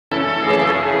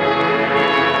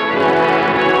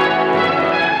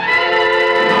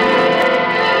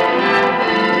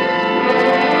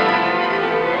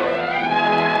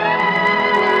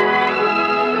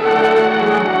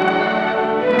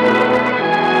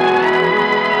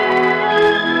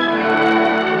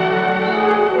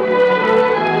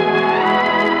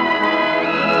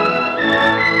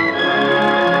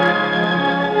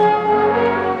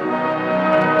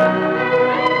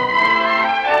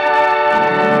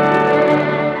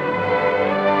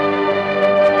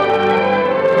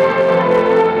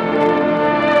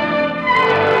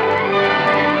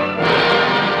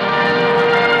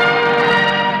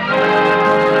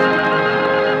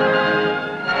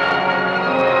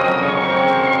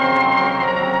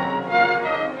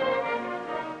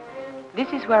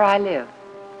is where I live.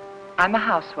 I'm a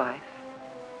housewife.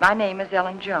 My name is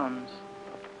Ellen Jones.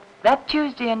 That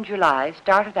Tuesday in July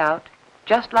started out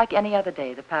just like any other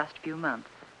day the past few months.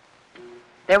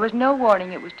 There was no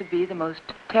warning it was to be the most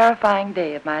terrifying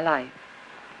day of my life.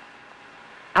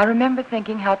 I remember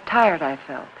thinking how tired I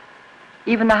felt.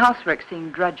 Even the housework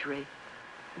seemed drudgery,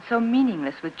 and so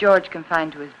meaningless with George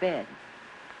confined to his bed.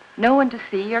 No one to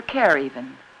see or care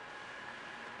even.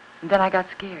 And then I got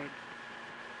scared,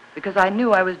 because I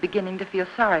knew I was beginning to feel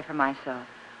sorry for myself.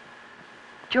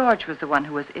 George was the one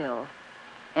who was ill,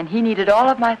 and he needed all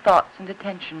of my thoughts and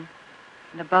attention,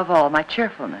 and above all, my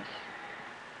cheerfulness.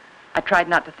 I tried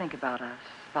not to think about us,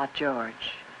 about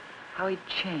George, how he'd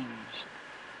changed.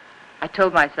 I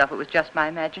told myself it was just my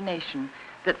imagination,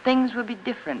 that things would be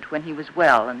different when he was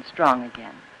well and strong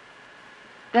again.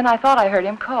 Then I thought I heard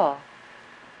him call.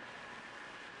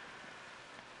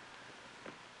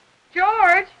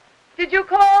 George, did you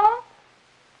call?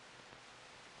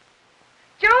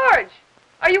 George,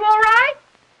 are you all right?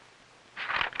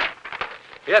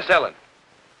 Yes, Ellen.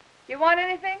 You want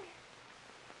anything?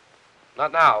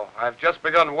 Not now. I've just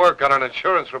begun work on an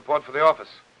insurance report for the office.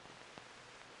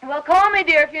 Well, call me,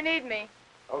 dear, if you need me.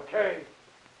 Okay.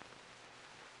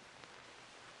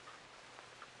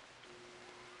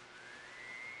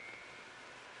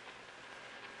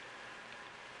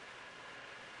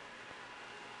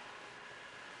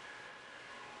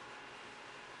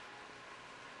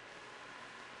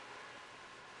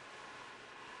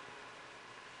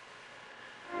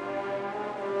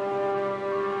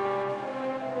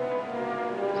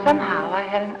 Somehow I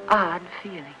had an odd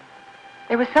feeling.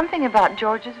 There was something about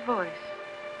George's voice.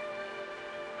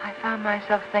 I found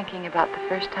myself thinking about the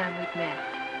first time we'd met.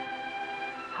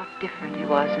 How different he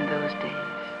was in those days.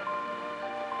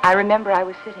 I remember I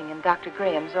was sitting in Dr.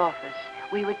 Graham's office.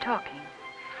 We were talking.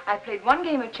 I played one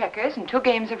game of checkers and 2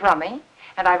 games of rummy,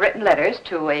 and I've written letters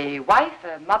to a wife,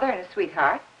 a mother, and a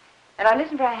sweetheart, and I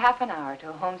listened for a half an hour to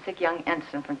a homesick young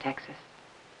ensign from Texas.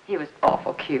 He was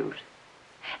awful cute.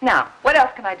 Now, what else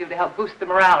can I do to help boost the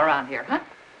morale around here, huh?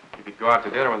 You could go out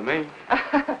to dinner with me.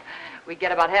 We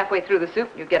get about halfway through the soup,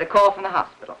 and you get a call from the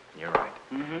hospital. You're right.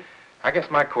 Mm-hmm. I guess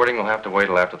my courting will have to wait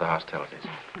till after the hostilities.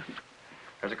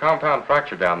 There's a compound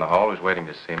fracture down the hall who's waiting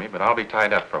to see me, but I'll be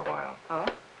tied up for a while. Oh?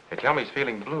 They tell me he's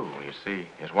feeling blue. You see,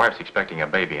 his wife's expecting a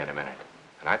baby in a minute.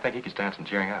 And I think he could stand some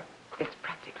cheering up. It's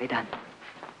practically done.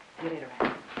 See you later,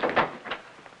 Ann.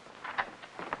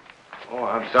 Oh,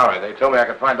 I'm sorry. They told me I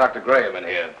could find Dr. Graham in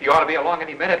here. You ought to be along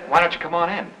any minute. Why don't you come on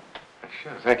in?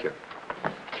 Sure, thank you.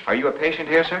 Are you a patient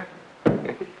here, sir?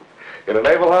 In a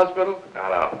naval hospital?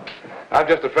 No. I'm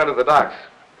just a friend of the doc's.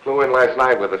 Flew in last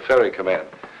night with the ferry command.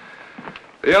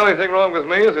 The only thing wrong with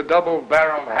me is a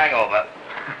double-barrel hangover.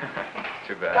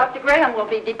 Too bad. Dr. Graham will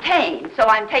be detained, so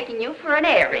I'm taking you for an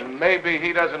airing. And maybe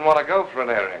he doesn't want to go for an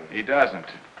airing. He doesn't.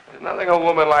 There's nothing a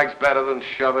woman likes better than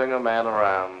shoving a man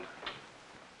around.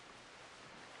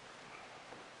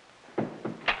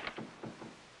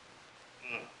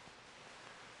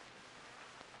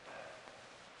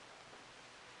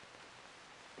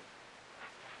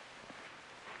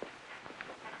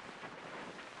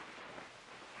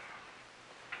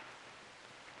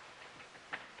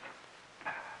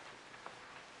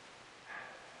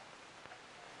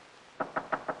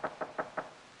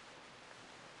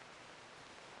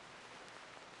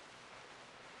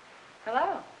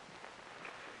 Hello.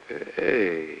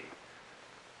 Hey.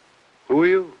 Who are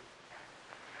you?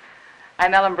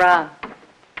 I'm Ellen Brown.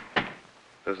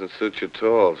 Doesn't suit you at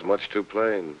all. It's much too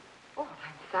plain. Oh,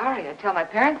 I'm sorry. I'd tell my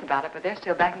parents about it, but they're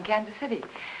still back in Kansas City.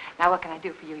 Now, what can I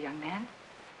do for you, young man?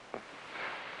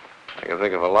 I can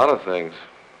think of a lot of things.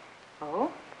 Oh?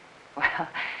 Well,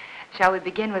 shall we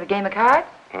begin with a game of cards?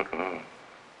 Mm-mm.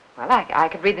 Well, I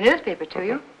could read the newspaper to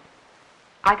you.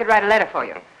 I could write a letter for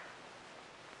you.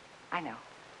 I know.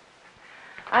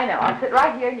 I'll sit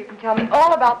right here and you can tell me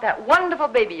all about that wonderful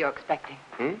baby you're expecting.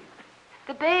 Hmm?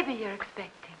 The baby you're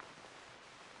expecting.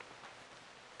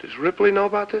 Does Ripley know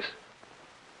about this?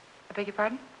 I beg your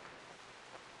pardon?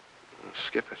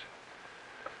 Skip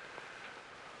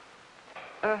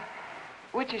it.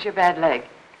 Which is your bad leg?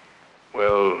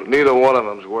 Well, neither one of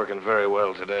them's working very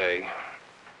well today.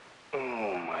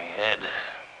 Oh, my head.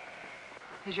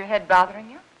 Is your head bothering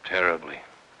you? Terribly.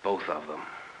 Both of them.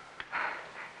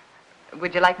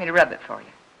 Would you like me to rub it for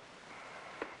you?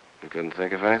 You couldn't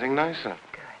think of anything nicer.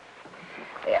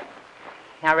 Good. There.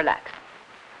 Now relax.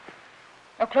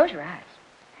 Oh, close your eyes.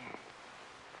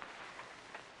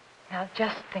 Now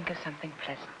just think of something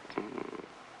pleasant.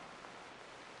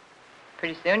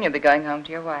 Pretty soon you'll be going home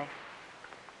to your wife.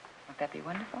 Won't that be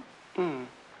wonderful?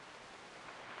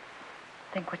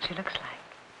 Think what she looks like.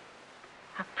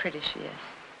 How pretty she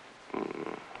is.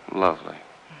 Lovely.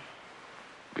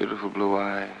 Beautiful blue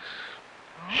eyes,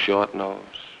 short nose,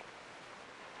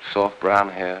 soft brown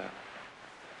hair,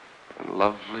 and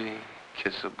lovely,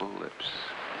 kissable lips.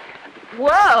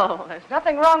 Well, there's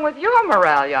nothing wrong with your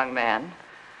morale, young man.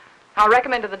 I'll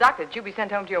recommend to the doctor that you be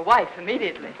sent home to your wife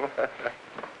immediately.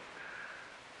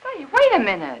 Hey, wait a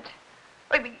minute.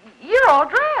 Wait, you're all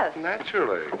dressed.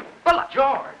 Naturally. Well,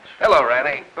 George. Hello,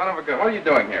 Ranny. Son of a gun. What are you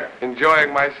doing here?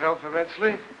 Enjoying myself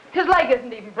immensely? his leg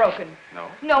isn't even broken. No?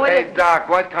 No, it Hey, isn't. Doc,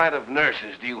 what kind of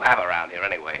nurses do you have around here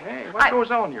anyway? Hey, what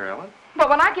goes on here, Ellen? But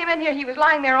when I came in here, he was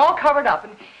lying there all covered up,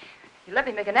 and he let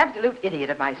me make an absolute idiot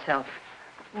of myself.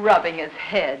 Rubbing his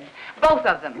head. Both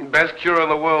of them. Best cure in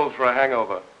the world for a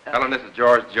hangover. Ellen, this is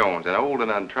George Jones, an old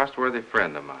and untrustworthy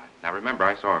friend of mine. Now, remember,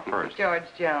 I saw her first. George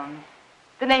Jones.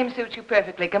 The name suits you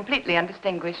perfectly, completely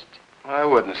undistinguished. I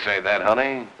wouldn't say that,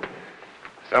 honey.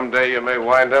 Someday you may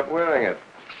wind up wearing it.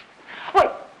 Wait.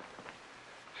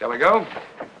 Shall we go?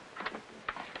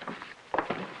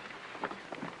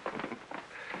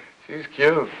 She's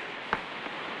cute.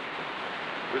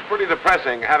 It was pretty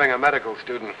depressing having a medical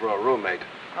student for a roommate.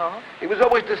 Oh? He was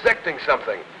always dissecting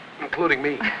something, including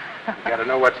me. You gotta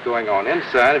know what's going on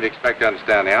inside if you expect to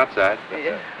understand the outside.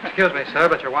 Yeah. Excuse me, sir,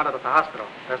 but you're wanted at the hospital.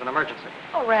 There's an emergency.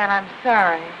 Oh, Ran, I'm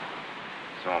sorry.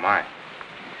 So am I.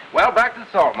 Well, back to the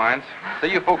salt mines.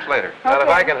 See you folks later. Not if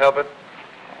I can help it.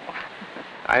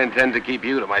 I intend to keep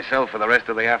you to myself for the rest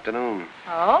of the afternoon.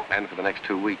 Oh? And for the next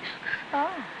 2 weeks.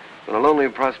 Oh. When a lonely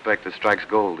prospector strikes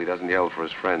gold, he doesn't yell for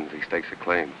his friends. He stakes a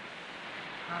claim.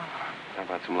 How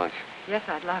about some lunch? Yes,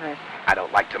 I'd love it. I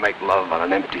don't like to make love on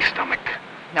an empty stomach.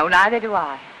 No, neither do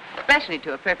I. Especially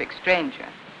to a perfect stranger.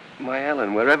 My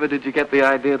Ellen, wherever did you get the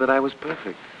idea that I was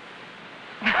perfect?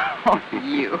 Oh,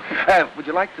 you. Would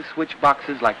you like to switch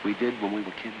boxes like we did when we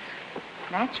were kids?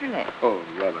 Naturally. Oh,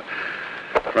 brother.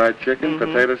 Fried chicken,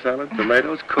 potato salad,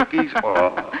 tomatoes, cookies.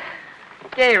 Oh.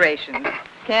 Gay rations,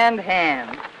 canned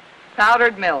ham,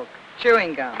 powdered milk,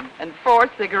 chewing gum, and 4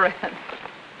 cigarettes.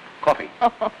 Coffee.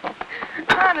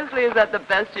 Honestly, is that the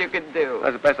best you could do?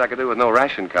 That's the best I could do with no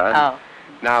ration card. Oh.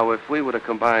 Now, if we were to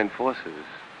combine forces,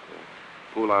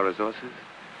 pool our resources,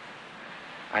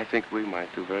 I think we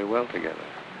might do very well together.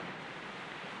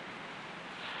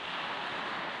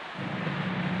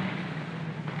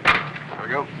 Here we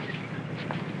go.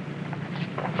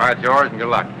 All right, George, and good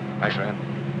luck. Thanks, Rand.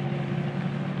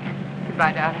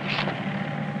 Goodbye, darling.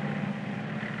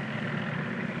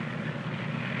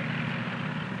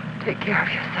 Take care of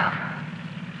yourself.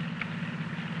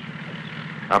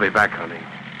 I'll be back, honey.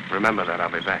 Remember that,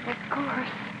 I'll be back. Of course.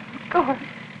 Of course.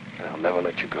 And I'll never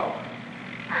let you go.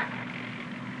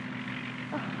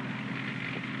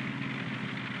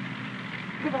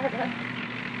 Goodbye, darling.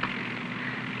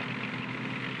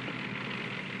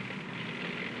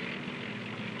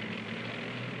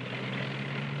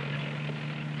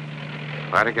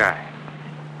 Quite a guy.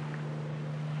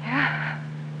 Yeah,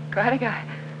 quite a guy.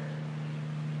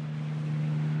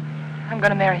 I'm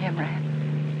going to marry him, Rand.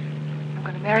 I'm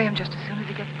going to marry him just as soon as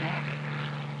he gets back.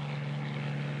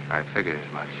 I figured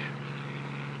as much.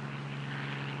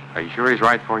 Are you sure he's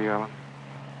right for you, Ellen?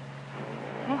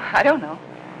 Oh, I don't know.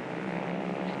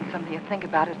 It isn't something you think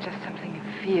about. It's just something you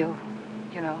feel.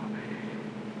 You know,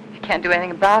 you can't do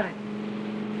anything about it.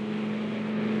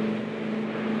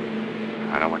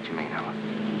 I know what you mean, Ellen.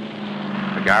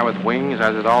 The guy with wings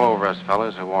has it all over us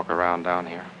fellas who walk around down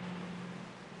here.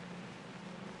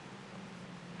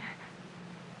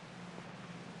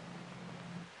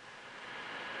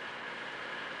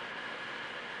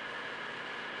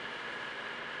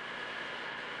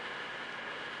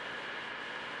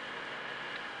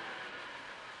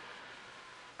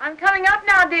 I'm coming up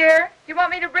now, dear. Do you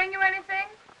want me to bring you anything?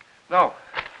 No.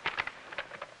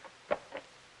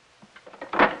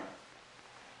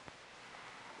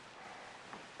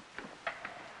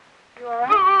 You all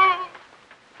right?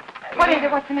 What is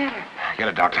it? What's the matter? Get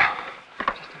a doctor.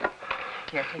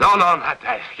 Here, take No, not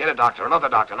that. Get a doctor. Another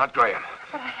doctor, not Graham.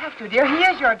 But I have to, dear. He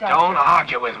is your doctor. Don't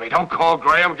argue with me. Don't call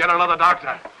Graham. Get another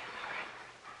doctor.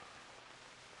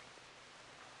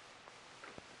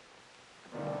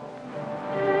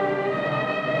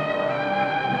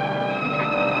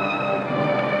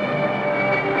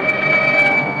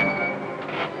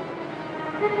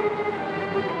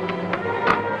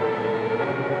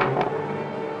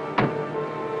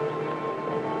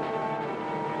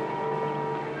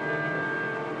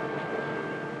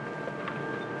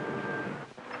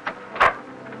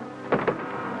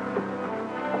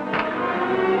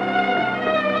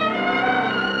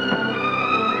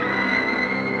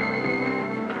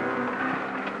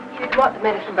 He didn't want the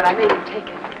medicine, but I made him take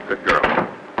it. Good girl.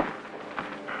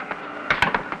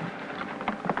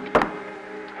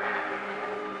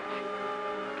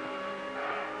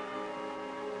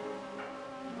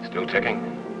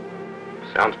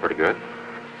 Sounds pretty good.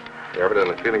 You're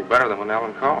evidently feeling better than when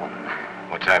Ellen called.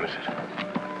 What time is it?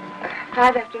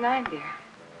 5 after 9, dear.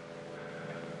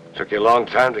 Took you a long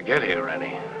time to get here,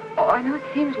 Annie. Oh, I know it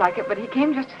seems like it, but he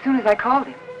came just as soon as I called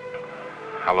him.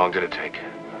 How long did it take?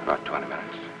 About 20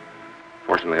 minutes.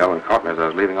 Fortunately, Ellen caught me as I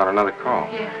was leaving on another call.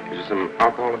 Yes. Is there some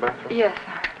alcohol in the bathroom? Yes.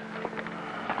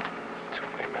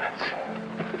 20 minutes.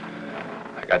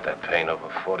 I got that pain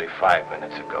over 45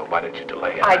 minutes ago. Why did you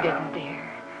delay it? I didn't, dear.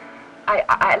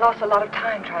 I lost a lot of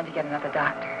time trying to get another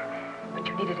doctor. But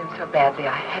you needed him so badly,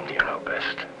 I had to. You know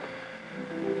best.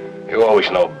 You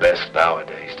always know best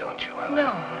nowadays, don't you, Ellen?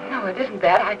 No, it isn't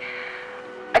that.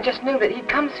 I just knew that he'd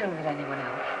come sooner than anyone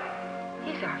else.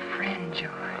 He's our friend,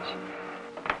 George.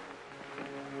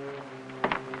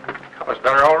 Color's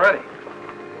better already.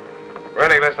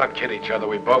 Rennie, let's not kid each other.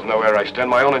 We both know where I stand.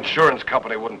 My own insurance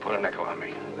company wouldn't put a nickel on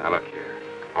me. Now, look here.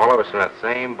 All of us in that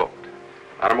same boat.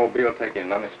 Automobile taking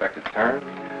an unexpected turn,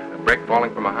 a brick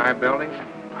falling from a high building,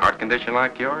 heart condition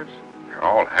like yours. They're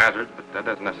all hazards, but that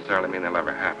doesn't necessarily mean they'll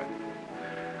ever happen.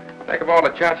 Think of all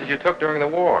the chances you took during the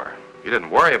war. You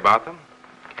didn't worry about them.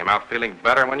 Came out feeling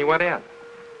better when you went in.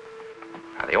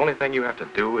 Now, the only thing you have to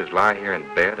do is lie here in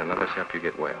bed and let us help you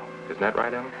get well. Isn't that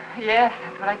right, Ellen? Yes,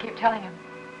 that's what I keep telling him.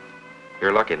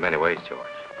 You're lucky in many ways, George.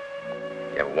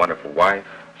 You have a wonderful wife.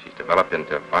 She's developed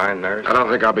into a fine nurse. I don't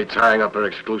think I'll be tying up her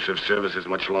exclusive services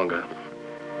much longer.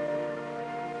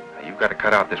 Now, you've got to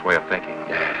cut out this way of thinking.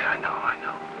 Yeah, I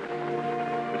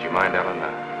know. Would you mind, Ellen?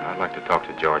 I'd like to talk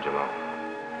to George alone.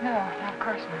 No, of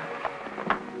course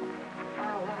not.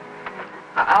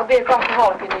 I'll be across the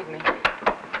hall if you need me.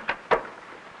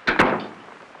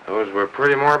 Those were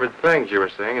pretty morbid things you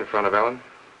were saying in front of Ellen.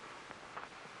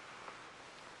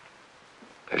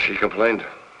 Has she complained?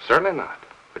 Certainly not.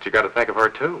 But you got to think of her,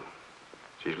 too.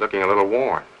 She's looking a little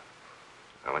worn.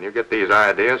 Now, when you get these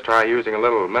ideas, try using a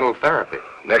little mental therapy.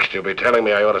 Next, you'll be telling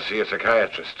me I ought to see a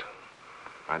psychiatrist.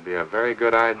 Might be a very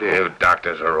good idea. You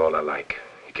doctors are all alike.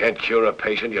 You can't cure a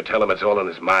patient, you tell him it's all in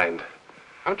his mind.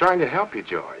 I'm trying to help you,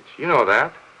 George. You know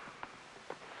that.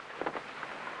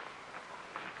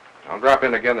 I'll drop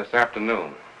in again this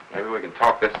afternoon. Maybe we can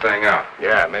talk this thing out.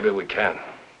 Yeah, maybe we can.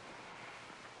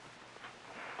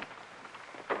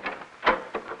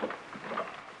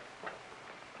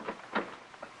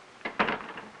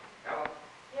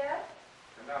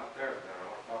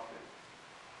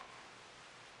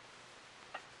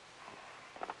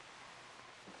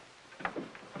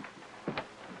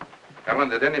 Ellen,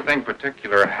 did anything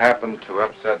particular happen to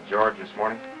upset George this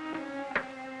morning?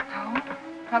 No,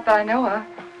 not that I know of.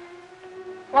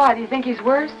 Why, do you think he's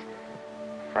worse?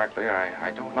 Frankly,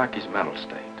 I don't like his mental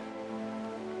state.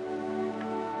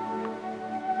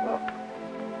 Well,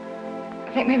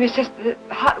 I think maybe it's just the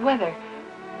hot weather.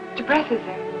 Depresses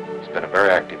him. He's been a very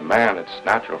active man. It's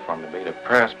natural for him to be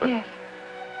depressed, but yes.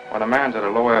 When a man's at a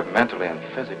low ebb mentally and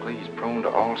physically, he's prone to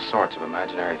all sorts of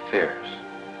imaginary fears.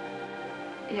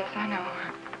 Yes, I know.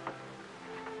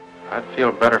 I'd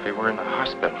feel better if he were in the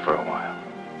hospital for a while.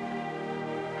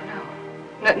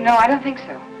 No, I don't think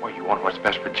so. Well, you want what's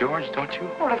best for George, don't you?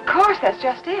 Well, of course, that's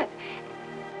just it.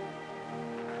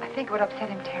 I think it would upset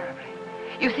him terribly.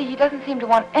 You see, he doesn't seem to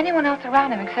want anyone else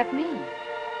around him except me.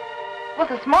 Well,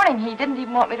 this morning, he didn't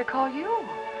even want me to call you.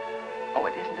 Oh,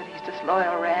 it isn't that he's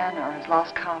disloyal, Ran, or has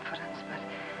lost confidence,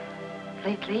 but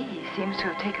lately, he seems to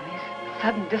have taken these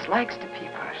sudden dislikes to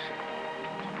people.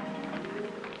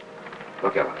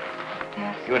 Look, Ellen.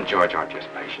 Yes? You and George aren't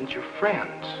just patients, you're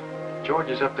friends. George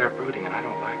is up there brooding, and I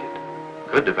don't like it.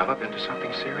 Could develop into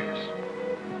something serious.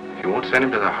 If you won't send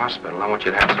him to the hospital, I want you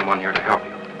to have someone here to help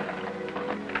you.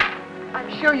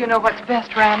 I'm sure you know what's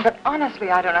best, Ran, but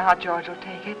honestly, I don't know how George will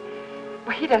take it.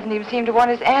 Well, he doesn't even seem to want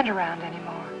his aunt around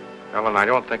anymore. Ellen, I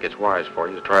don't think it's wise for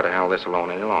you to try to handle this alone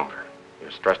any longer.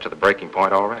 You're stressed to the breaking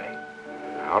point already.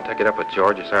 I'll take it up with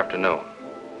George this afternoon. All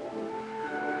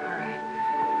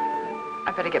right.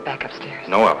 I better get back upstairs.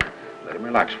 No, Ellen. Let him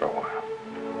relax for a while.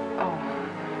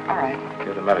 Oh, all right.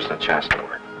 Give the medicine a chance to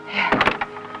work. Yeah.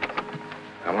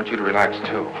 I want you to relax,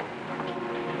 too.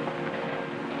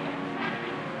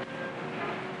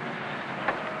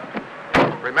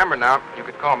 Remember now, you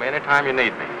could call me anytime you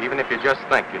need me, even if you just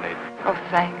think you need me. Oh,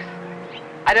 thanks.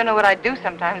 I don't know what I'd do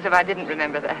sometimes if I didn't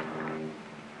remember that.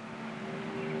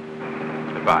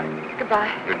 Goodbye.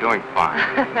 Goodbye. You're doing fine.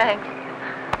 Thanks.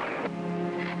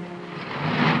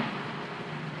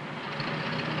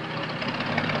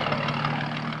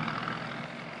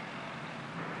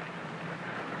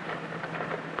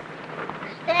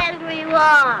 Stand where you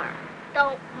are.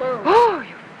 Don't move. Oh,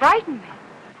 you frightened me.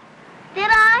 Did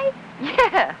I?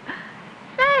 Yeah.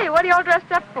 Say, what are you all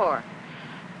dressed up for?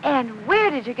 And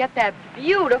where did you get that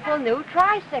beautiful new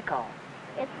tricycle?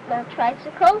 It's no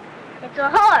tricycle. It's a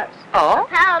horse. Oh?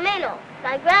 A Palomino.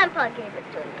 My grandpa gave it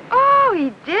to me. Oh,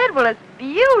 he did? Well, it's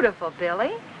beautiful,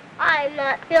 Billy. I'm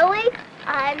not Billy.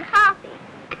 I'm Hoppy.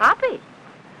 Hoppy?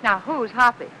 Now, who's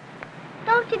Hoppy?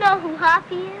 Don't you know who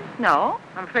Hoppy is? No,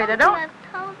 I'm afraid I Don't don't. you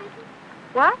have television?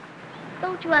 What?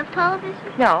 Don't you have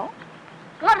television? No.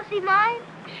 Want to see mine?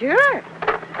 Sure.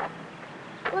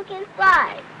 Look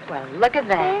inside. Well, look at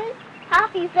that. See?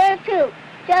 Hoppy's there, too.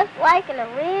 Just like in a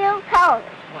real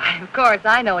television. Why, of course,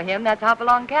 I know him. That's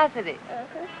Hopalong Cassidy.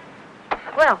 Uh-huh.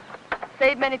 Well,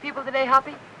 saved many people today,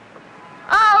 Hoppy?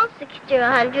 Oh, 60 or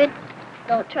 100.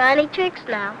 Don't try any tricks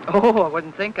now. Oh, I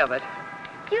wouldn't think of it.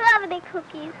 Do you have any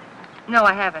cookies? No,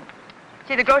 I haven't.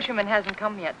 See, the grocerman hasn't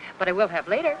come yet, but I will have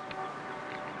later.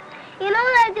 You know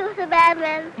what I do with the bad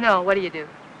men? No, what do you do?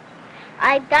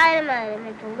 I dynamite him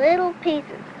into little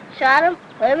pieces. Shot him,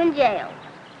 put him in jail.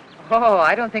 Oh,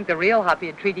 I don't think the real Hoppy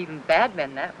would treat even bad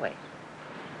men that way.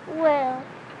 Well,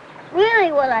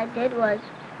 really what I did was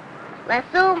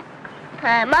lasso him,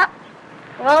 tie him up,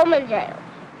 throw him in jail.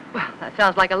 Well, that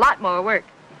sounds like a lot more work,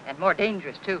 and more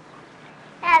dangerous, too.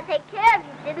 Had to take care of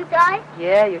you, didn't I?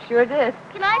 Yeah, you sure did.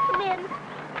 Can I come in?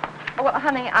 Oh, well,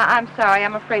 honey, I'm sorry.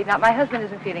 I'm afraid not. My husband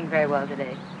isn't feeling very well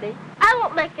today. See? I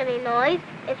won't make any noise.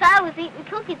 If I was eating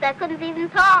cookies, I couldn't even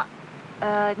talk.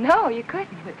 No, you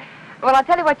couldn't. Well, I'll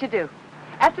tell you what you do.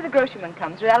 After the grocerman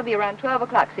comes, that'll be around 12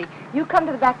 o'clock, see? You come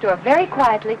to the back door very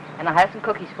quietly, and I'll have some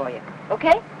cookies for you.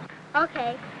 Okay?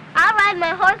 Okay. I'll ride my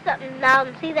horse up and down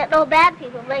and see that no bad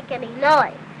people make any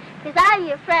noise. Because I'm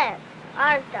your friend,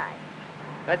 aren't I?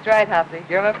 That's right, Hoppy.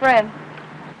 You're my friend.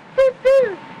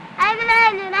 Toot-toot. I'm an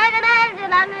engine,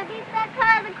 I'm going to beat that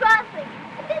car at the crossing.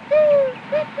 Toot-toot,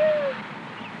 toot-toot.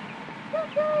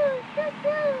 Toot-toot,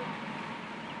 toot-toot.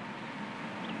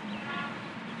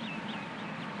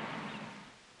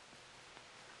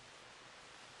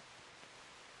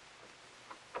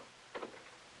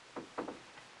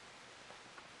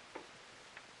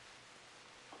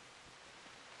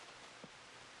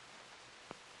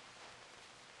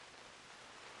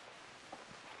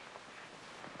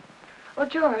 Well,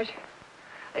 George,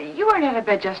 you weren't out of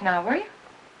bed just now, were you?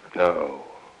 No.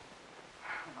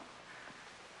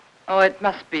 Oh, it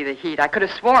must be the heat. I could have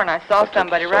sworn I saw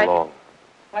somebody right... so long?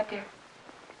 What, dear?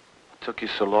 It took you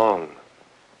so long.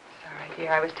 Sorry,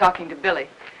 dear. I was talking to Billy.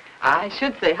 I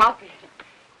should say Hoppy.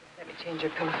 Let me change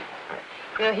your pillow.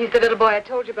 You know, he's the little boy I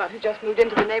told you about who just moved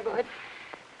into the neighborhood.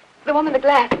 The one with the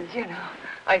glasses, you know.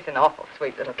 Oh, he's an awful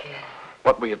sweet little kid.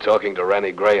 What were you talking to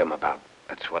Rennie Graham about?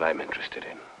 That's what I'm interested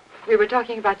in. We were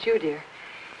talking about you, dear.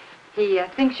 He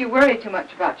thinks you worry too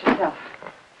much about yourself.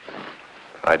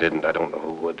 If I didn't, I don't know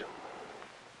who would.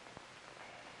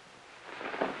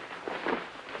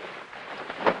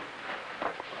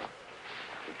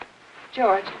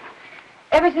 George,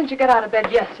 ever since you got out of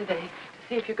bed yesterday to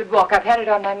see if you could walk, I've had it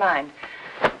on my mind.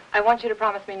 I want you to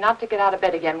promise me not to get out of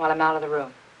bed again while I'm out of the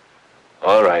room.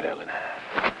 All right, Ellen.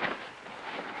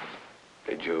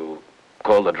 Did you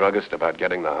call the druggist about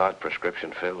getting the heart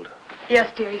prescription filled?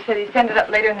 Yes, dear. He said he'd send it up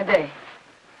later in the day.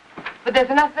 But there's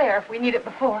enough there if we need it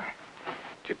before.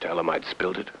 Did you tell him I'd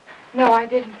spilled it? No, I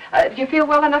didn't. Do you feel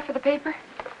well enough for the paper?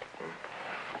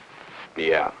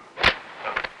 Yeah.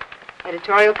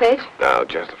 Editorial page? No,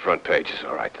 just the front page is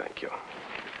all right, thank you.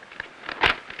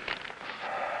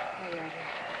 Here you are, dear.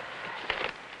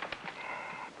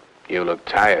 You look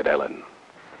tired, Ellen.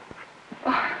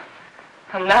 Oh,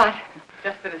 I'm not.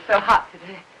 Just that it's so hot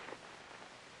today.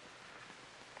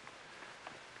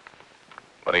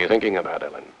 What are you thinking about,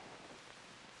 Ellen?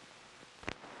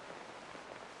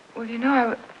 Well, you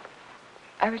know,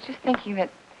 I was just thinking that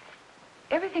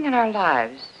everything in our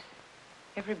lives,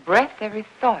 every breath, every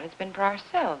thought has been for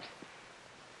ourselves.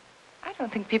 I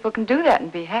don't think people can do that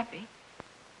and be happy.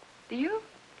 Do you?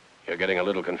 You're getting a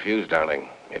little confused, darling.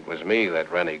 It was me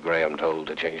that Rennie Graham told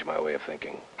to change my way of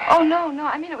thinking. Oh, no.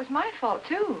 I mean, it was my fault,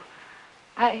 too.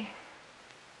 I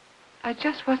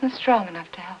just wasn't strong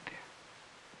enough to help you.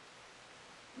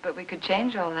 But we could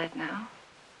change all that now.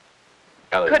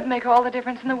 Ellen. Could make all the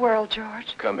difference in the world,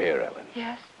 George. Come here, Ellen.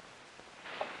 Yes?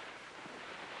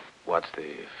 What's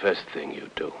the first thing you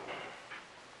do?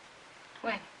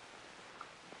 When?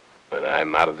 When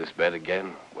I'm out of this bed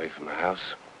again, away from the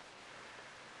house?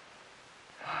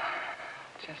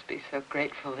 Just be so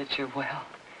grateful that you're well.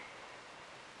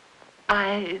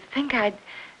 I think I'd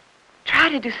try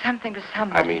to do something to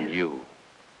somebody. I mean you.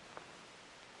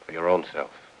 For your own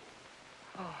self.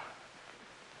 Oh.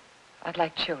 I'd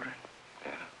like children.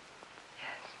 Yeah.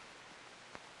 Yes.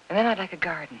 And then I'd like a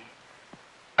garden.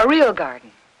 A real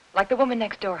garden. Like the woman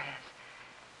next door has.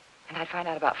 And I'd find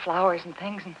out about flowers and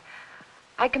things, and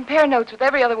I'd compare notes with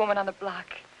every other woman on the block.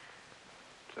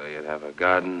 So you'd have a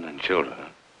garden and children, huh?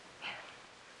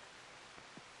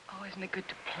 Oh, isn't it good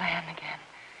to plan again?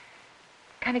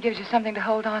 Kind of gives you something to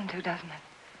hold on to, doesn't it?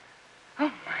 Oh,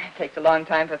 my, it takes a long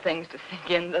time for things to sink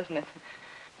in, doesn't it?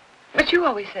 But you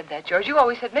always said that, George. You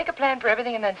always said make a plan for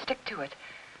everything and then stick to it.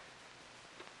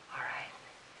 All right.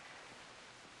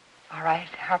 All right,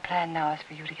 our plan now is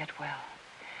for you to get well.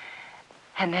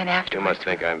 And then after... You must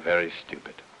think I'm very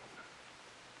stupid.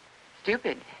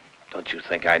 Stupid? Don't you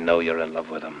think I know you're in love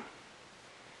with him?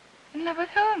 In love with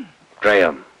whom?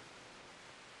 Graham.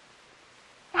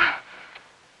 Well,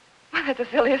 that's the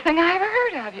silliest thing I ever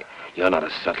heard of you. You're not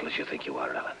as subtle as you think you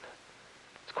are, Ellen.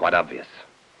 It's quite obvious.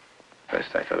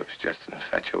 First, I thought it was just an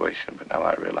infatuation, but now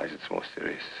I realize it's more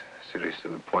serious. Serious to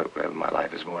the point where my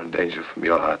life is more in danger from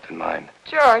your heart than mine.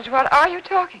 George, what are you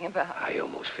talking about? I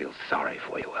almost feel sorry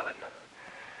for you, Ellen.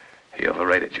 He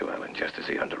overrated you, Ellen, just as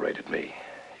he underrated me.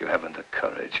 You haven't the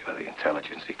courage or the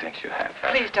intelligence he thinks you have.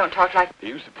 Please don't talk like... Do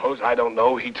you suppose I don't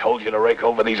know he told you to rake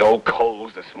over these old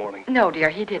coals this morning? No, dear,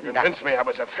 he didn't. Convinced me I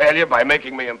was a failure by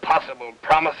making me impossible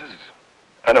promises.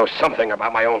 I know something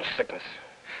about my own sickness.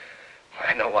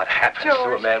 I know what happens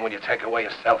to a man when you take away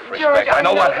his self-respect. George, I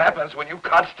know what happens when you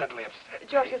constantly upset.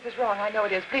 George, this is wrong. I know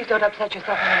it is. Please don't upset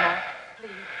yourself anymore.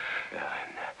 Please.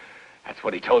 That's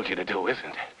what he told you to do, isn't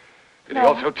it? Did No. he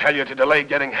also tell you to delay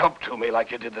getting help to me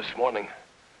like you did this morning?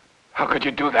 How could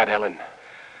you do that, Ellen?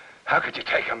 How could you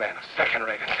take a man of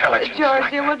second-rate intelligence George,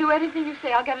 like dear, that? we'll do anything you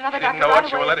say. I'll get another You didn't doctor know right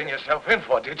what you away. were letting yourself in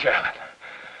for, did you, Ellen?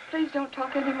 Please don't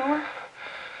talk anymore.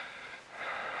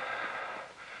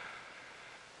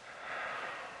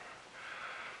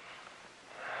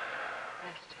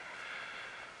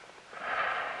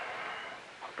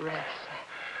 Rest.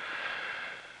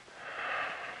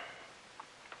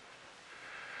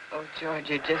 Oh, George,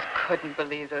 you just couldn't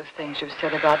believe those things you've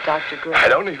said about Dr. Graham. I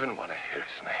don't even want to hear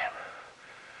his name.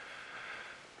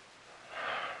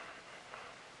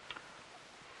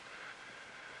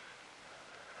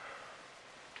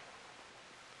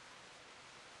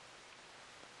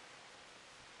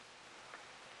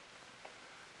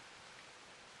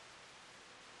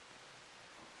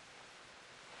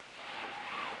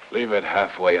 Leave it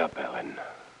halfway up, Ellen.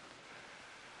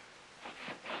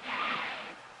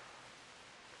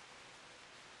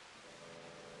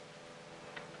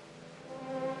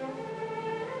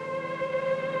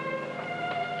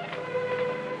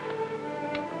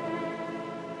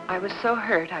 I was so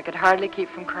hurt I could hardly keep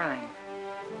from crying.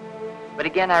 But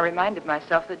again, I reminded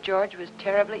myself that George was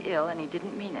terribly ill and he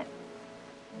didn't mean it.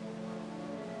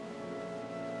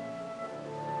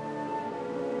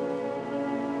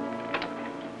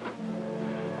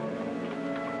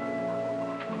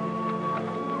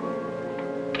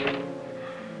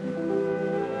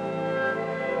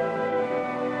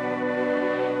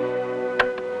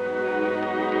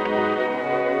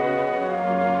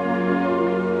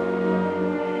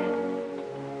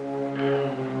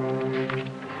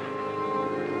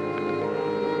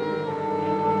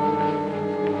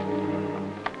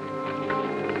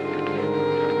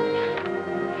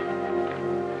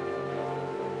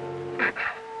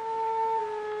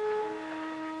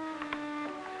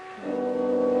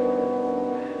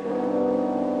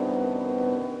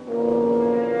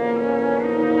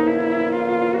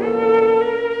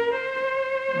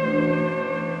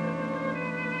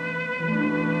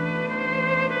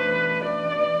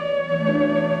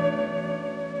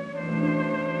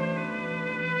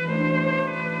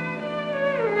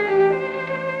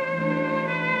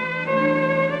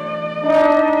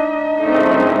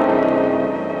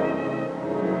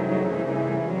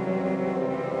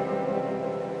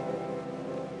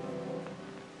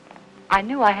 I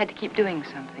knew I had to keep doing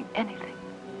something, anything.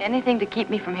 Anything to keep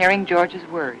me from hearing George's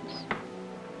words.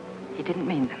 He didn't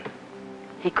mean them.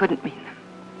 He couldn't mean them.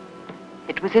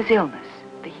 It was his illness,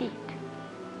 the heat.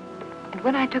 And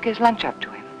when I took his lunch up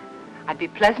to him, I'd be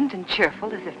pleasant and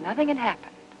cheerful as if nothing had happened.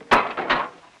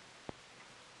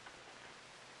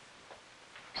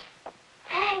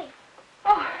 Hey.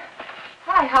 Oh,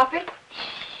 hi, Hoppy.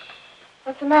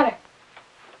 What's the matter?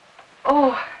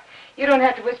 Oh, you don't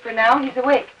have to whisper now. He's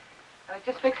awake. I was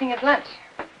just fixing his lunch.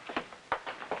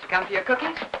 Did you come for your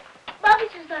cookies? Bobby's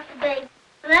just left the bake,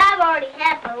 but I've already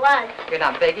had my lunch. You're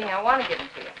not begging. I want to give them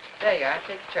to you. There you are.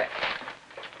 Take the tray.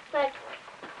 But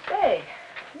Say,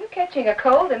 are you catching a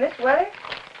cold in this weather?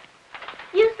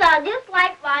 you sound just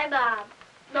like my mom.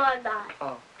 No, I'm not.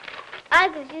 Oh. I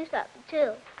could use something,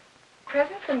 too.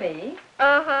 Present for me?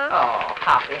 Uh-huh. Oh,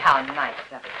 Hoppy, how nice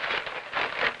of you.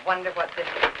 I wonder what this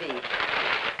could be.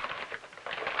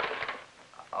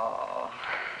 Oh,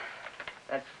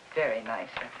 that's very nice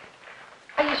of you.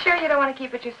 Are you sure you don't want to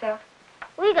keep it yourself?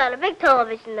 We got a big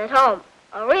television at home,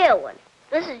 a real one.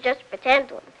 This is just a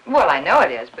pretend one. Well, I know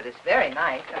it is, but it's very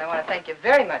nice, and I want to thank you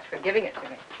very much for giving it to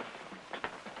me.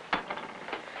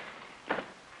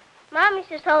 Mommy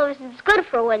says television's good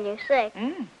for when you're sick.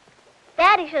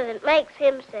 Daddy says it makes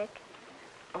him sick.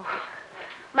 Oh.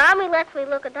 Mommy lets me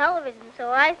look at television, so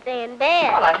I stay in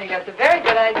bed. Well, I think that's a very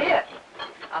good idea.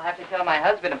 I'll have to tell my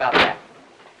husband about that.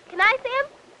 Can I see him?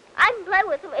 I can play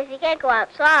with him if he can't go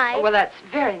outside. Oh, well, that's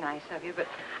very nice of you, but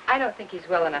I don't think he's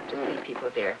well enough to see people,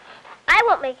 dear. I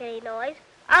won't make any noise.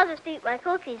 I'll just eat my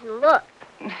cookies and look.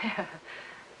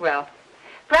 Well,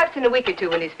 perhaps in a week or two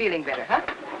when he's feeling better, huh?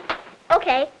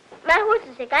 Okay. My horse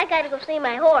is sick. I gotta go see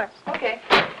my horse. Okay.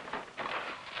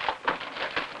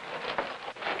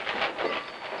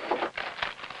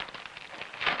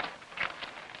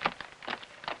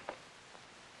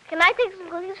 Can I take some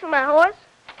cookies for my horse?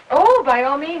 Oh, by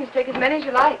all means, take as many as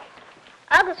you like.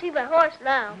 I'll go see my horse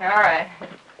now. All right.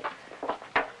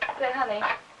 Say, honey,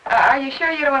 are you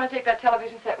sure you don't want to take that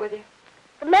television set with you?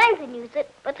 The man can use it,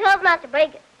 but tell him not to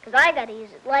break it, because I gotta use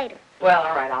it later. Well,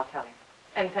 all right, I'll tell him.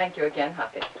 And thank you again,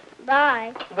 Huffy.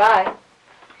 Bye. Bye.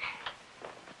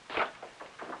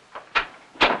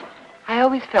 I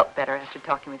always felt better after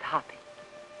talking with Hoppy.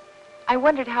 I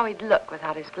wondered how he'd look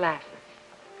without his glasses.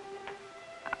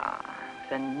 Ah,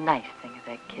 it's a nice thing of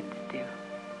that kid to do.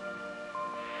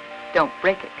 Don't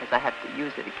break it, because I have to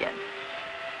use it again.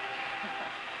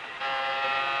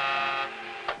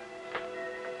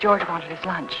 George wanted his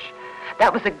lunch.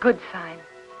 That was a good sign.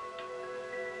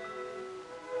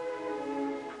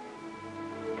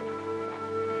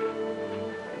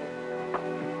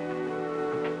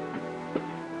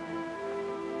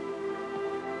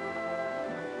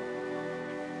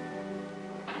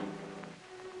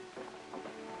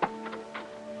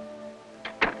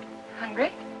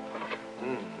 Hungry?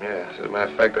 Yeah, as a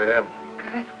matter of fact, I am.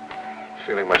 Good.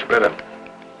 Feeling much better.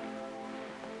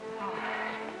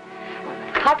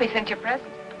 Hoppy sent you a present.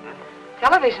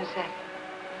 Television set.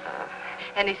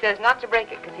 And he says not to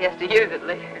break it because he has to use it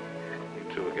later.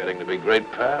 You two are getting to be great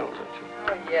pals, aren't you?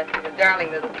 Oh, yes, he's a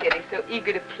darling little kid. He's so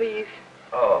eager to please.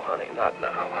 Oh, honey, not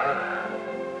now.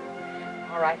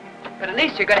 All right. But at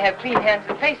least you're going to have clean hands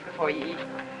and face before you eat.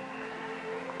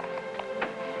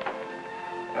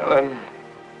 Well, then,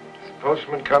 has the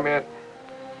postman come yet?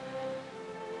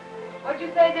 What'd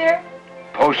you say, dear?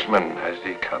 Postman, has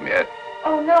he come yet?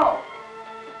 Oh, no.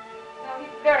 No,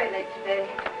 he's very late today.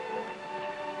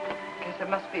 Guess it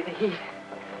must be the heat.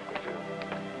 Would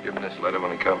you give him this letter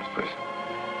when he comes, please?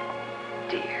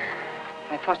 Dear,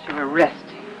 I thought you were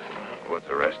resting. What's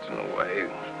a rest in a way?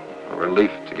 A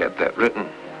relief to get that written.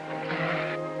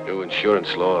 New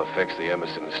insurance law affects the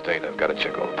Emerson estate. I've got to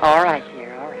check over. All right,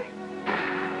 dear, all right.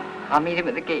 I'll meet him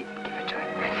at the gate. Give it to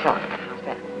him. So, how's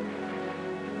that?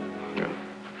 Good.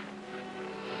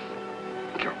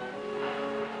 Sure.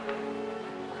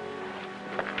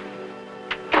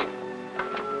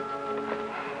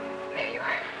 There you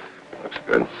are. Looks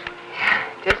good. Yeah,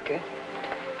 it is good.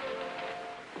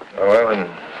 Oh, well, and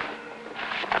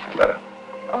letter.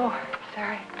 Oh,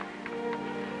 sorry.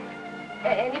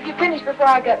 And if you finish before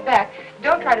I get back,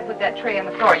 don't try to put that tray on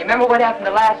the floor. You remember what happened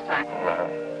the last time?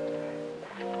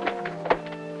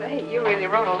 Say, you really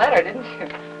wrote a letter, didn't you?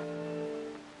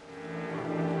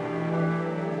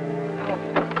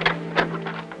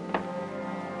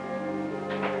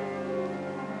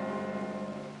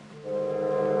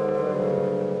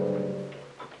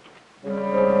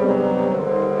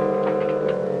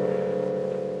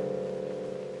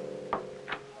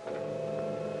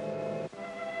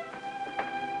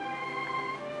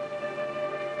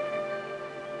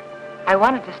 I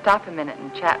wanted to stop a minute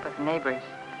and chat with the neighbors,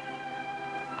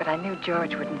 but I knew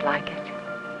George wouldn't like it.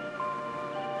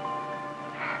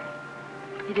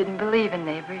 He didn't believe in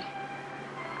neighbors.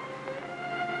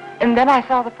 And then I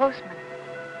saw the postman.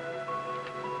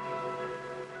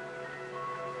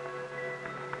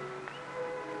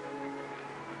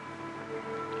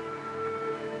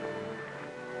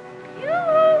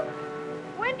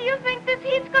 When do you think this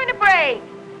heat's going to break?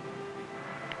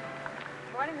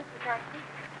 Good morning, Mr. Carson.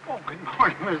 Oh, good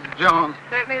morning, Mrs. Jones.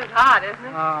 Certainly is hot, isn't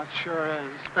it? Oh, it sure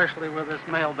is, especially with this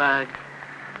mailbag.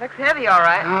 Looks heavy, all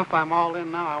right. Now, if I'm all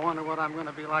in now, I wonder what I'm going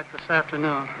to be like this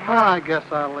afternoon. Well, I guess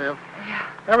I'll live. Yeah.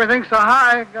 Everything's so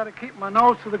high, I've got to keep my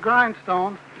nose to the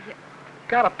grindstone. Yeah.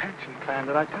 Got a pension plan.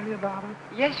 Did I tell you about it?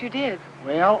 Yes, you did.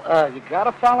 Well, you got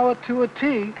to follow it to a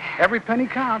T. Every penny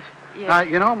counts. Yes.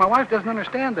 You know, my wife doesn't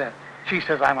understand that. She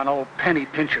says I'm an old penny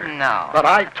pincher. No. But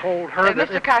I told her that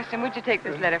Mr. Carson, would you take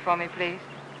this letter for me, please?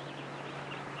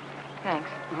 Thanks.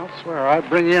 I'll swear, I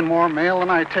bring in more mail than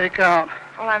I take out.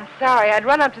 Well, I'm sorry. I'd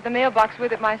run up to the mailbox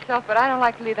with it myself, but I don't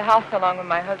like to leave the house so long with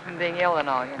my husband being ill and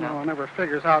all, you know. No, I never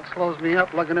figures how it slows me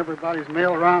up lugging everybody's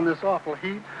mail around this awful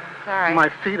heat. Sorry. My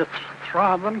feet are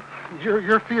throbbing.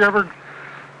 Your feet ever...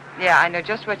 Yeah, I know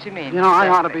just what you mean. You know, I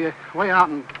ought to be way out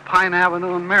in Pine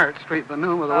Avenue and Merritt Street, but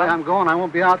noon with the way I'm going, I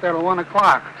won't be out there till 1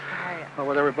 o'clock. Sorry. Well,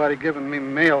 with everybody giving me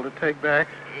mail to take back.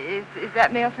 Is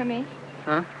that mail for me?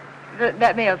 Huh?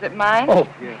 That mail, is it mine? Oh,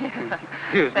 yeah.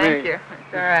 Excuse me. Thank you.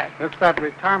 It's all right. It's that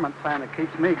retirement plan that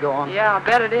keeps me going. Yeah, I'll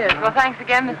bet it is. Well, thanks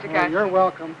again, Mr. Garcia. You're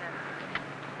welcome.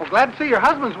 Well, glad to see your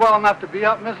husband's well enough to be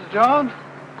up, Mrs. Jones.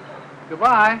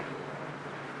 Goodbye.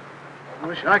 I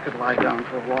wish I could lie down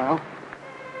for a while.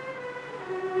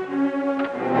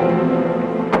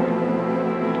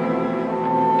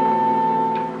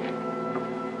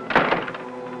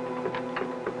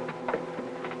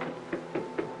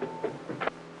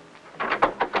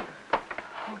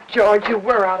 George, you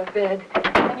were out of bed.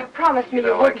 And you promised me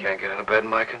you I wouldn't. can't get out of bed in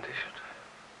my condition.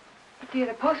 But, dear,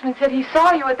 the postman said he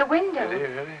saw you at the window. Did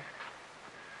he really?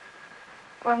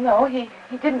 Well, no, he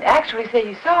didn't actually say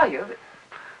he saw you. But...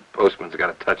 Postman's got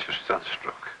a touch of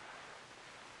sunstroke.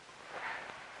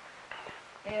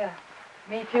 Yeah,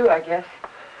 me too, I guess.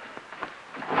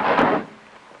 Oh, that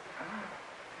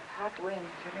hot wind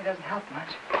certainly doesn't help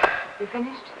much. You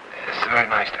finished? It's very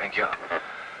nice, thank you.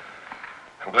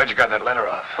 I'm glad you got that letter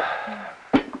off.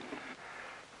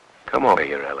 Come over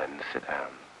here, Ellen. Sit down.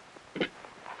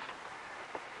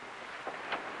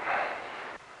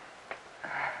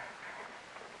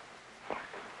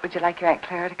 Would you like your Aunt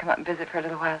Clara to come up and visit for a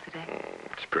little while today?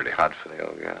 It's pretty hot for the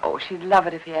old gal. Oh, she'd love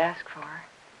it if you asked for her.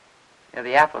 You're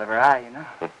the apple of her eye, you know.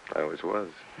 I always was.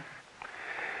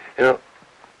 You know,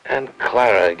 Aunt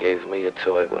Clara gave me a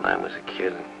toy when I was a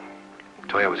kid. A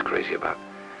toy I was crazy about.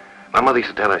 My mother used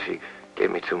to tell her she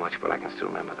gave me too much, but I can still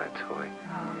remember that toy.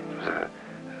 It was a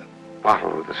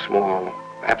bottle with a small,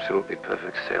 absolutely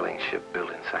perfect sailing ship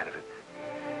built inside of it.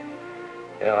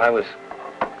 You know, I was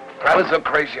so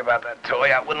crazy about that toy,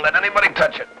 I wouldn't let anybody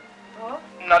touch it. Oh?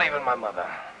 Not even my mother.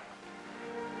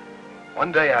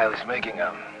 One day I was making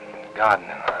a garden,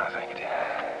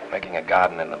 making a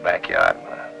garden in the backyard.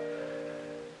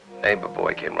 A neighbor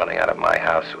boy came running out of my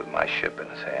house with my ship in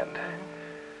his hand.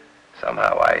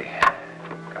 Somehow I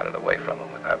got it away from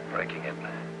him without breaking it.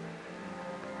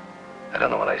 I don't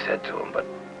know what I said to him, but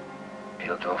he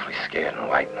looked awfully scared and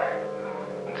white.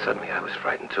 And suddenly I was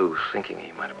frightened too, thinking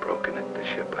he might have broken it, the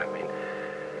ship, I mean.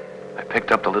 I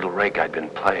picked up the little rake I'd been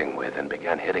playing with and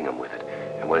began hitting him with it.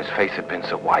 And where his face had been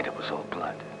so white, it was all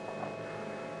blood.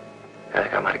 I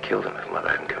think I might have killed him if Mother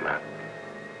hadn't come out.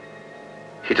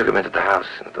 She took him into the house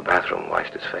and at the bathroom,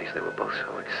 washed his face. They were both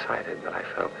so excited that I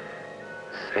felt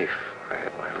safe. I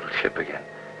had my little ship again.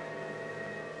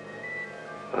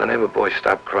 When the neighbor boy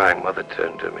stopped crying, Mother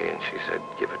turned to me and she said,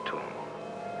 "Give it to him."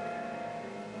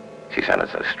 She sounded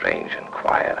so strange and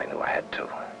quiet, I knew I had to.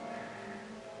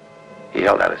 He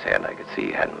held out his hand. I could see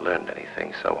he hadn't learned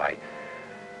anything, so I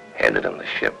handed him the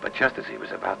ship, but just as he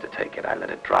was about to take it, I let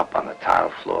it drop on the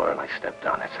tile floor and I stepped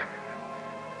on it.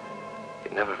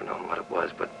 He'd never known what it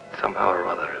was, but somehow or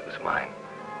other it was mine.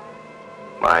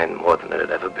 Mine more than it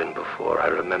had ever been before. I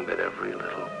remembered every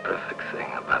little perfect thing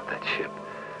about that ship.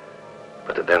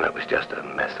 But to them it was just a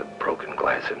mess of broken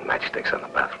glass and matchsticks on the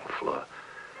bathroom floor.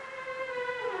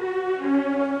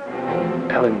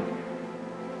 Ellen,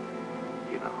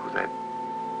 you know who that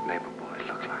neighbor boy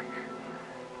looked like?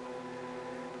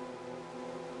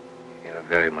 You know,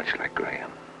 very much like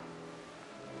Graham.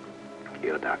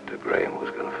 Your Dr. Graham was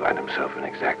going to find himself in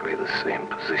exactly the same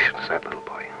position as that little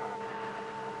boy.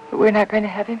 But we're not going to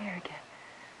have him here again.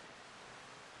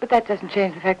 But that doesn't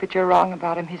change the fact that you're wrong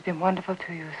about him. He's been wonderful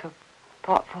to you, so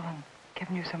thoughtful and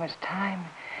given you so much time.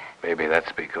 Maybe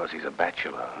that's because he's a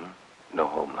bachelor, huh? No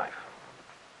home life.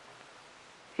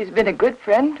 He's been a good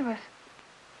friend to us.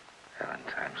 Ellen,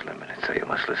 time's limited, so you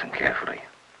must listen carefully.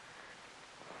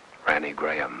 Randy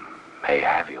Graham may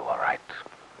have you, all right.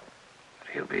 But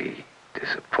he'll be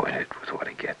disappointed with what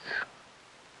he gets.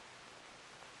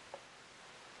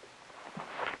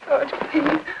 George,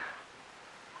 please.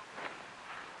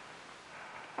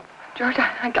 George,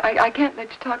 I can't let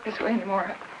you talk this way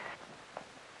anymore.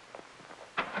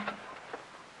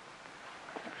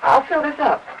 I'll fill this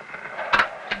up.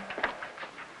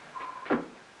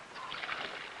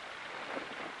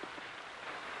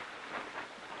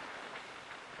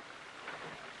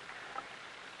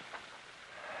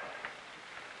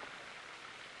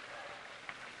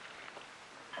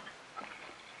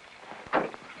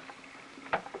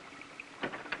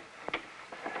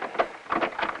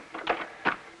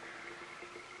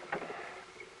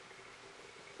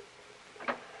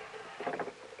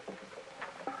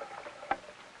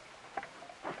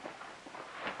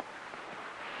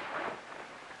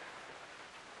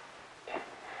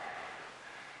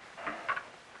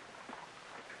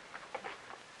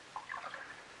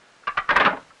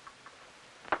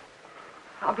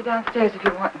 I'll be downstairs if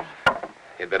you want me.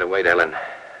 You'd better wait, Ellen.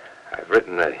 I've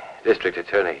written the district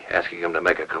attorney asking him to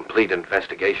make a complete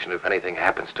investigation if anything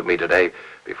happens to me today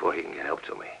before he can get help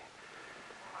to me.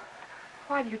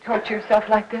 Why do you torture yourself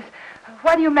like this?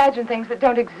 Why do you imagine things that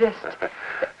don't exist?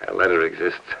 A letter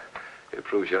exists. It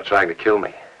proves you're trying to kill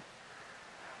me.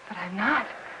 But I'm not.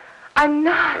 I'm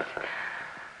not.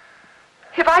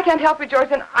 If I can't help you, George,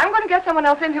 then I'm going to get someone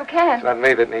else in who can. It's not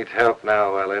me that needs help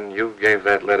now, Ellen. You gave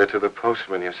that letter to the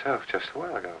postman yourself just a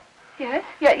while ago. Yes,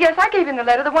 yes, I gave him the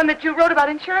letter, the one that you wrote about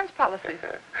insurance policies.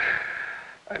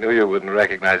 I knew you wouldn't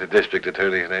recognize the district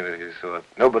attorney's name if you saw it.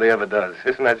 Nobody ever does.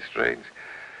 Isn't that strange?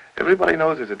 Everybody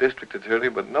knows there's a district attorney,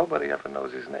 but nobody ever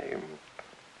knows his name.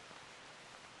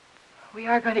 We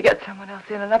are going to get someone else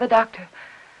in, another doctor,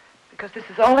 because this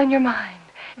is all in your mind.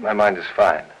 My mind is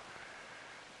fine.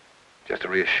 Just to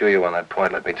reassure you on that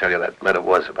point, let me tell you that letter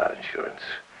was about insurance.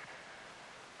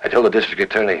 I told the district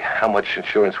attorney how much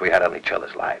insurance we had on each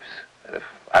other's lives. And if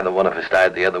either one of us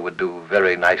died, the other would do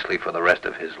very nicely for the rest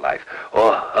of his life.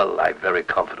 Or her life very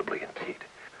comfortably indeed.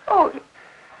 Oh.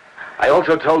 I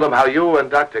also told him how you and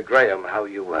Dr. Graham, how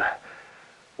you were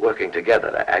working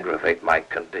together to aggravate my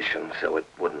condition so it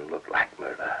wouldn't look like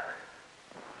murder.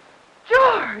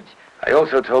 George! I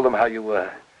also told him how you were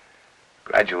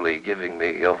gradually giving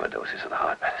me overdoses of the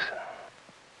heart medicine.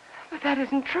 But that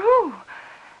isn't true.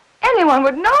 Anyone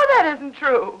would know that isn't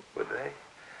true. Would they?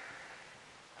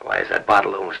 Why is that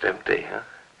bottle almost empty, huh?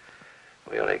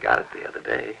 We only got it the other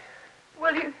day.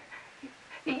 Well,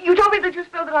 you told me that you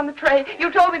spilled it on the tray.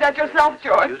 You told me that yourself,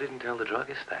 George. You didn't tell the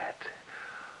druggist that.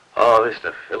 Oh,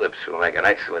 Mr. Phillips will make an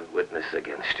excellent witness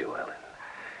against you, Ellen.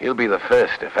 He'll be the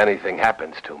first if anything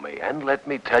happens to me. And let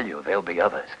me tell you, there'll be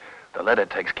others. The letter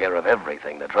takes care of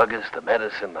everything. The druggist, the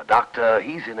medicine, the doctor,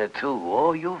 he's in it too.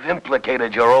 Oh, you've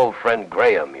implicated your old friend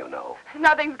Graham, you know.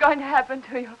 Nothing's going to happen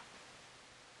to you.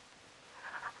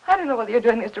 I don't know whether you're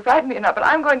doing this to frighten me or not, but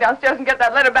I'm going downstairs and get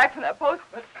that letter back from that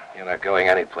postman. You're not going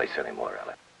anyplace anymore,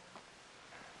 Ellen.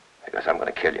 Because I'm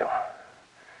going to kill you.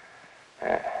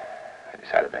 I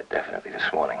decided that definitely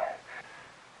this morning.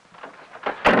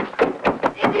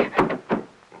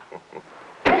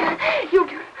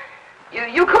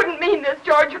 You couldn't mean this,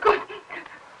 George. You couldn't.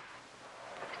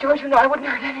 George, you know I wouldn't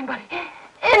hurt anybody.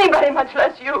 Anybody, much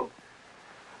less you.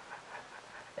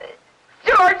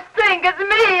 George, think, it's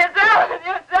me, it's Ellen,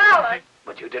 it's Ellen.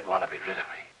 But you did want to be rid of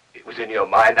me. It was in your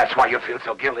mind. That's why you feel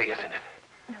so guilty, isn't it?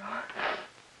 No.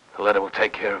 The letter will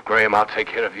take care of Graham. I'll take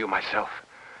care of you myself.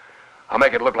 I'll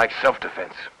make it look like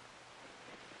self-defense.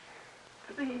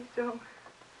 Please don't.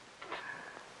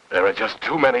 There are just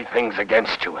too many things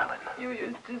against you, Ellen. You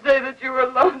used to say that you were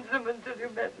lonesome until you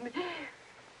met me.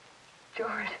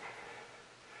 George.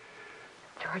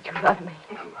 George, you love me.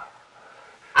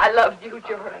 I loved you,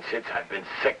 George. And since I've been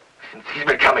sick, since he's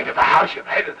been coming to the house, you've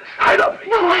hated the sight of me.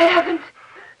 No, I haven't.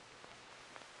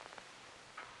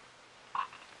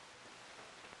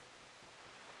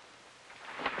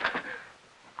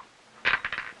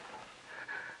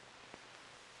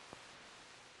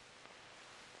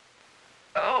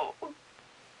 Oh.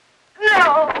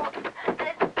 No.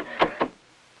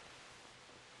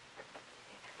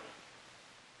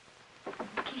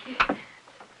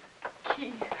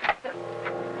 Keith.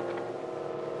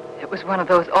 It was one of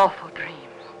those awful dreams.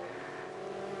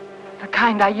 The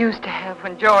kind I used to have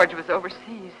when George was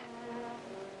overseas.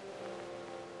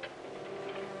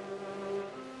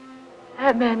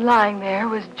 That man lying there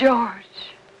was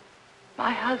George,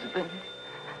 my husband.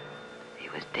 He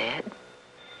was dead.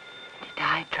 He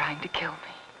died trying to kill me.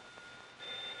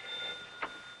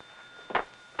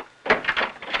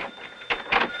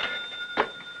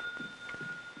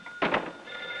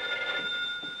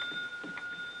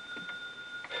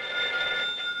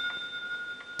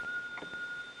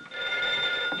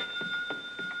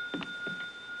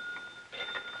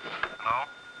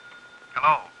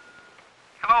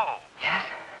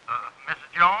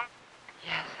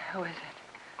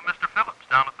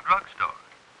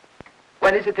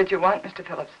 What is it that you want, Mr.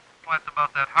 Phillips? Well, it's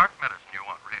about that heart medicine you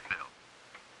want refilled.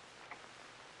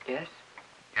 Yes?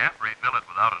 Can't refill it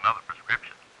without another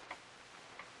prescription.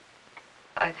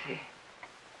 I see.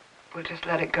 We'll just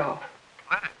let it go.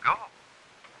 Let it go?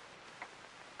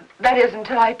 That is,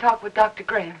 until I talk with Dr.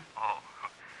 Graham. Oh.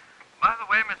 By the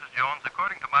way, Mrs. Jones,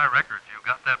 according to my records, you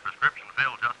got that prescription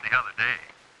filled just the other day.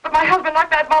 But my husband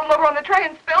knocked that bottle over on the tray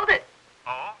and spilled it.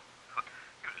 Oh?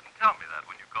 You didn't tell me that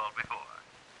when you called before.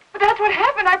 But that's what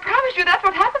happened. I promise you that's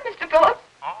what happened, Mr. Phillips.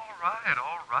 All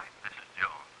right, Mrs.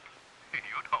 Jones.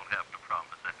 You don't have to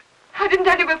promise anything. I didn't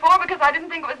tell you before because I didn't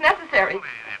think it was necessary. Well,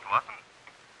 it wasn't.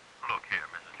 Look here,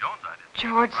 Mrs. Jones, I didn't...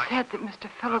 George said that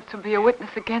Mr. Phillips would be a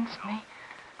witness against me.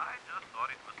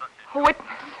 A witness.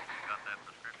 You got that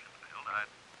prescription filled.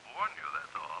 I'd warn you,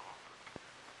 that's all.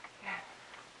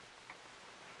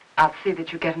 I'll see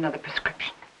that you get another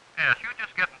prescription. Yes, you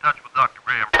just get in touch with Dr.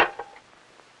 Graham.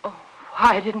 Oh,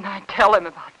 why didn't I tell him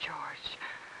about George?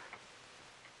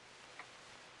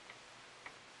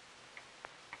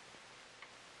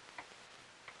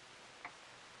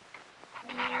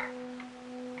 That letter.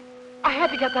 I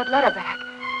had to get that letter back.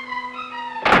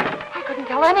 I couldn't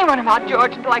tell anyone about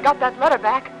George until I got that letter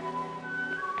back.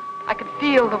 I could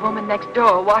feel the woman next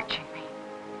door watching me.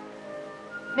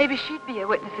 Maybe she'd be a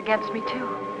witness against me, too.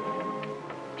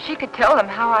 She could tell them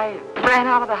how I ran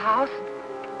out of the house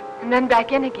and then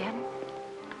back in again.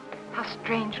 How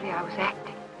strangely I was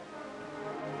acting.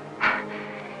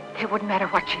 It wouldn't matter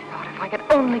what she thought if I could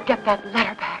only get that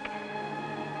letter back.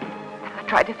 And I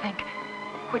tried to think,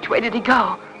 which way did he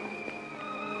go?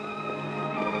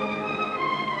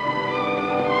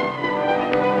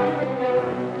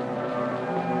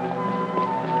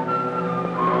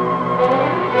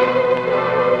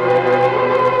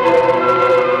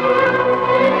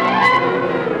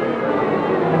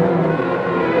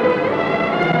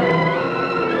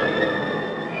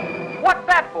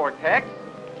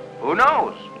 Who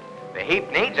knows? The heap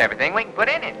needs everything we can put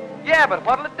in it. Yeah, but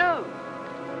what'll it do?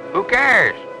 Who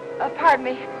cares? Pardon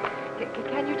me.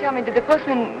 Can you tell me, did the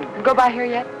postman go by here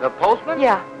yet? The postman?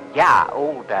 Yeah. Yeah,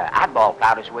 old Oddball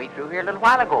plowed his way through here a little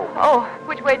while ago. Oh,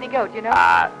 which way did he go, do you know?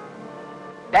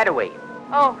 That way.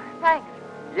 Oh, thanks.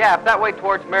 Yeah, up that way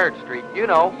towards Merritt Street. You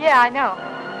know. Yeah, I know.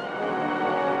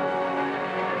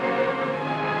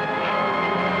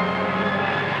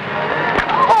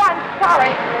 Oh, I'm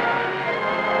sorry.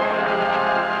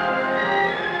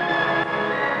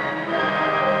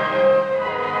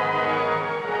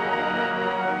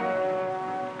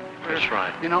 That's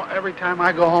right. You know, every time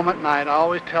I go home at night, I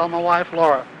always tell my wife,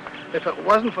 Laura, if it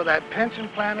wasn't for that pension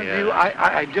plan of you,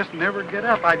 I just never get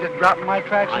up. I just drop my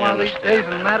tracks one of these days,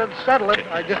 and that'd settle it.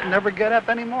 I just never get up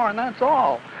anymore, and that's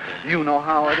all. You know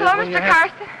how it is. Hello, Mr.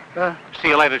 Carson. See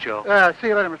you later, Joe. See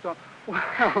you later, Mr. Jones. Well,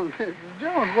 Mrs.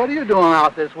 Jones, what are you doing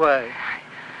out this way?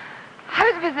 I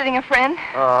was visiting a friend.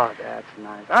 Oh, that's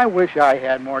nice. I wish I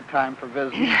had more time for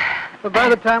visiting. But by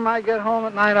the time I get home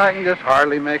at night, I can just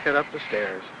hardly make it up the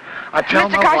stairs. I tell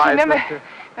Mr. my Carson, wife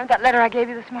remember that letter I gave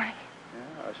you this morning?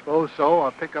 Yeah, I suppose so.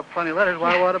 I'll pick up plenty of letters.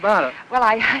 Why, what about it? Well,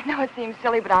 I know it seems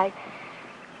silly, but I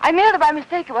mailed it by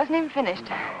mistake. It wasn't even finished.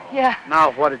 No. Yeah.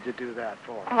 Now, what did you do that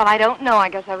for? Well, I don't know. I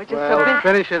guess I was just so busy.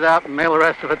 Finish it up and mail the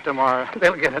rest of it tomorrow.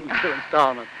 They'll get it in 2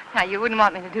 installments. Now, you wouldn't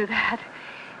want me to do that.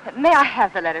 But may I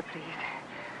have the letter, please?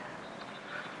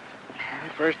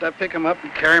 First, I pick them up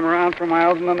and carry them around for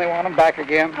miles, and then they want them back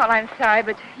again. Well, I'm sorry,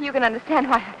 but you can understand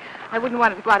why I wouldn't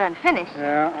want it to go out unfinished.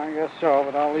 Yeah, I guess so,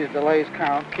 but all these delays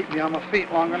count. Keep me on my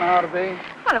feet longer than I ought to be.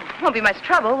 Well, it won't be much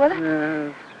trouble, will it?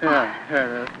 Yeah, here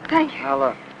it is. Thank you. Now,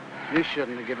 look, you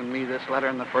shouldn't have given me this letter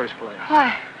in the first place.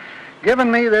 Why?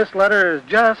 Giving me this letter is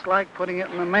just like putting it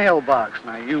in the mailbox.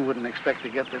 Now, you wouldn't expect to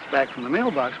get this back from the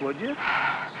mailbox, would you?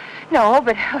 No,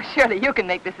 but surely you can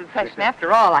make this a session.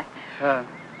 After all,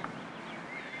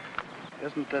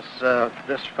 Isn't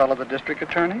this fellow the district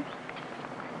attorney?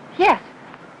 Yes.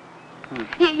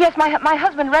 Yes, my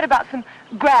husband read about some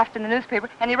graft in the newspaper,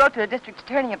 and he wrote to the district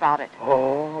attorney about it.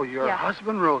 Oh, your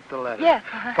husband wrote the letter? Yes.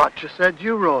 Thought you said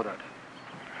you wrote it.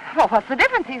 Well, what's the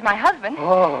difference? He's my husband.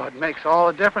 Oh, it makes all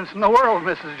the difference in the world,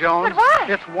 Mrs. Jones. But why?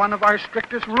 It's one of our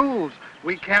strictest rules.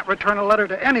 We can't return a letter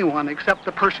to anyone except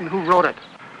the person who wrote it.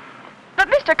 But,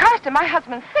 Mr. Karsten, my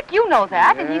husband's sick. You know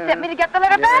that, and he sent me to get the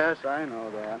letter back. Yes, I know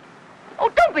that. Oh,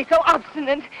 don't be so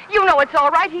obstinate. You know it's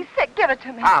all right. He's sick. Give it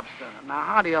to me. Obstinate? Now,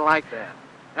 how do you like that?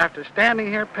 After standing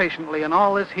here patiently in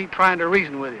all this heat trying to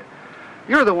reason with you,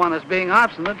 you're the one that's being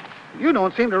obstinate. You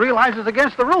don't seem to realize it's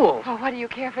against the rules. Well, what do you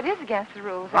care if it is against the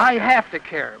rules? I have to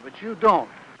care, but you don't.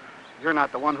 You're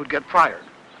not the one who'd get fired.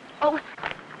 Oh,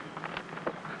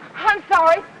 I'm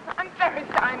sorry. I'm very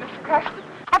sorry, Mr. Karsten.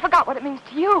 I forgot what it means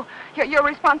to you, your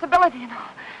responsibility and all.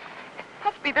 It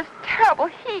must be this terrible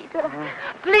heat.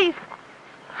 Please.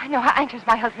 I know how anxious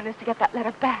my husband is to get that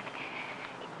letter back.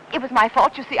 It was my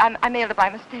fault. You see, I mailed it by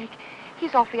mistake.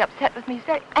 He's awfully upset with me. He's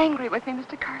very angry with me,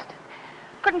 Mr. Karsten.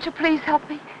 Couldn't you please help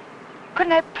me?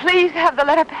 Couldn't I please have the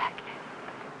letter back?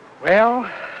 Well,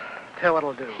 tell what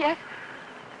I'll do. Yes?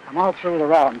 I'm all through the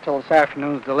route until this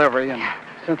afternoon's delivery, and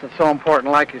since it's so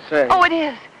important, like you say. Oh, it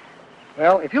is.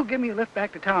 Well, if you'll give me a lift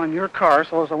back to town in your car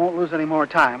so as I won't lose any more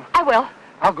time. I will.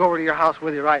 I'll go over to your house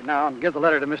with you right now and give the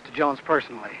letter to Mr. Jones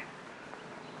personally.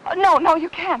 No, you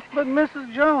can't. But,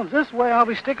 Mrs. Jones, this way I'll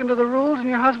be sticking to the rules and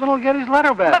your husband will get his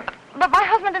letter back. But my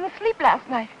husband didn't sleep last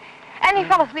night. Danny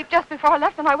fell asleep just before I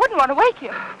left, and I wouldn't want to wake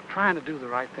you. I'm trying to do the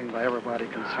right thing by everybody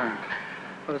concerned.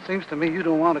 But it seems to me you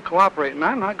don't want to cooperate, and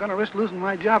I'm not going to risk losing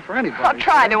my job for anybody. I'll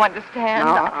try to understand.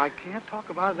 No, I can't talk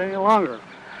about it any longer.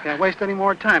 Can't waste any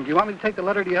more time. Do you want me to take the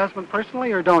letter to your husband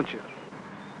personally, or don't you?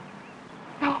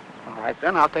 No. All right,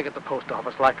 then I'll take it to the post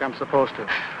office like I'm supposed to.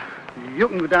 You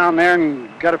can go down there and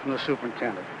get it from the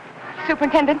superintendent.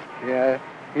 Superintendent? Yeah,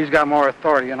 he's got more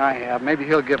authority than I have. Maybe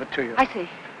he'll give it to you. I see.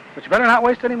 But you better not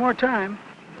waste any more time.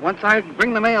 Once I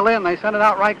bring the mail in, they send it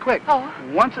out right quick. Oh.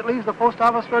 Once it leaves the post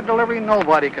office for delivery,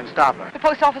 nobody can stop it. The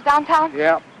post office downtown?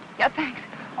 Yeah. Yeah, thanks.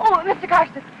 Oh, Mr.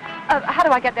 Carson, how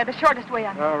do I get there? The shortest way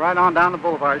on. Right on down the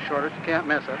boulevard, shortest. You can't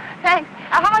miss it. Thanks.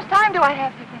 How much time do I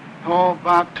have, do you think? Oh,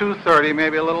 about 2:30,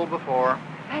 maybe a little before.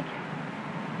 Thank you.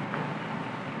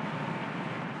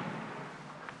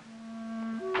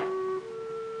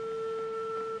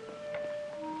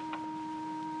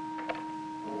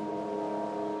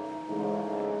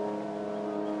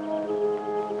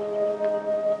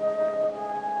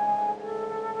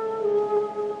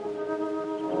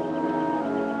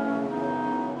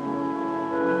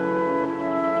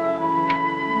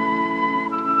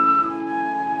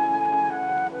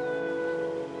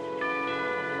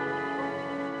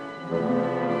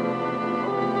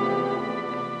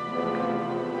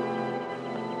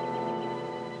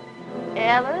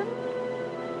 Ellen?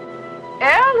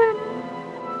 Ellen?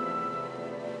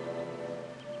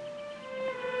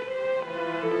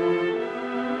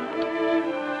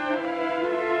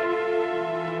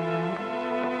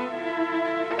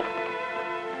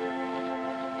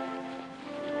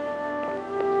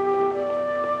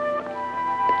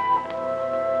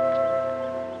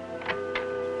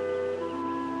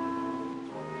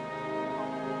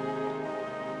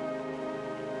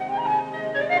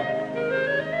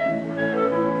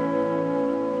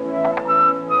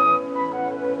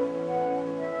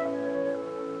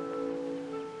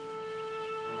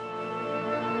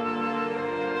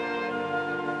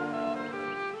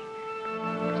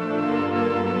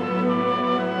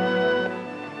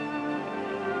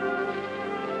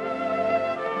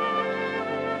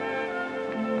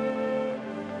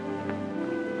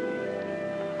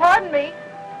 Pardon me.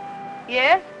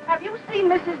 Yes? Have you seen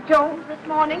Mrs. Jones this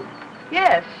morning?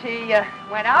 Yes, she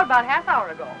went out about half hour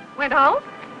ago. Went out?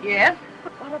 Yes?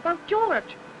 But what about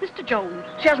George? Mr. Jones.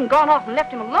 She hasn't gone off and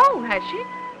left him alone, has she?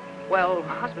 Well,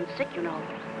 her husband's sick, you know.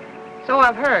 So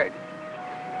I've heard.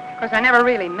 Of course, I never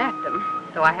really met them,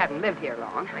 though I haven't lived here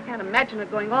long. I can't imagine her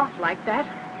going off like that.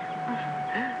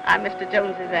 I'm Mr.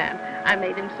 Jones's aunt. I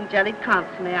made him some jellied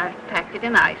consomme. I packed it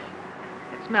in ice.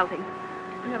 It's melting.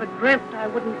 I never dreamt I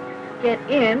wouldn't get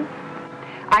in.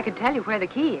 I could tell you where the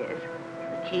key is.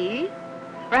 The key?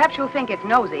 Perhaps you'll think it's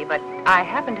nosy, but I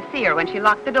happened to see her when she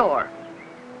locked the door.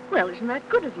 Well, isn't that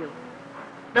good of you?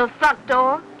 The front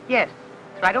door? Yes,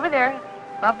 it's right over there,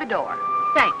 above the door.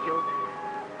 Thank you.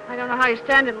 I don't know how you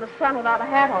stand in the sun without a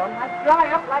hat on. I'd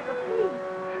dry up like a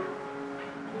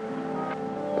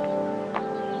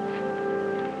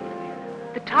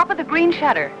pea. The top of the green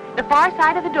shutter, the far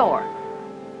side of the door.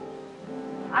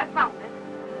 I found it.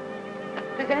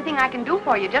 If there's anything I can do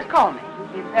for you, just call me.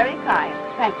 You're very kind.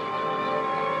 Thank you.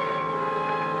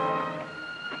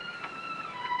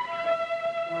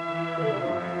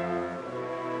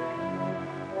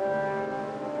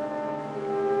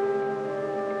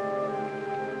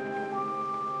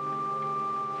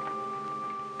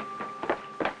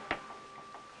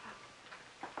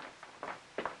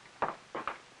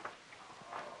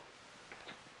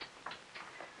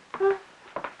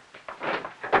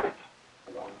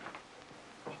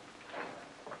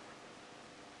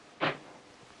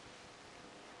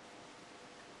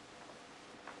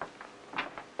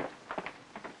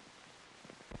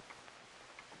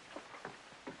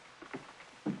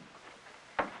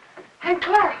 Aunt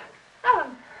Clara.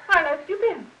 Ellen, how on earth have you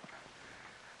been?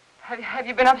 Have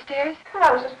you been upstairs? Well,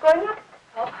 I was just going up.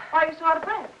 Oh, why are you so out of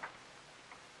breath?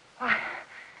 Why,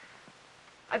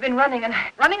 I've been running and...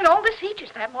 Running in all this heat, you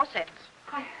should have more sense.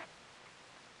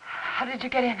 How did you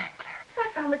get in, Aunt Clara?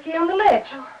 I found the key on the ledge.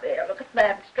 Oh, there, look at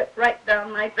that. It stripped right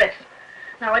down my dress.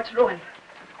 Now it's ruined.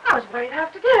 I was worried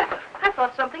half to death. I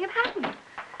thought something had happened.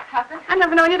 Happened? I've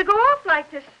never known you to go off like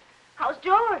this. How's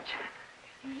George?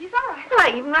 He's all right. Well,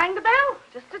 I even rang the bell.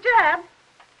 Just a jab.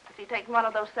 Is he taking one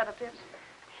of those sedatives?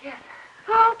 Yes.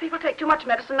 Oh, people take too much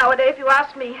medicine nowadays, if you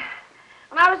ask me.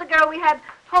 When I was a girl, we had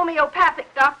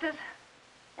homeopathic doctors.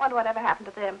 Wonder what ever happened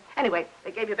to them. Anyway,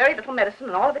 they gave you very little medicine,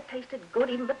 and all of it tasted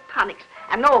good, even the tonics.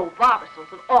 And no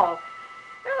Barbasils at all.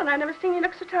 Well, and I never seen you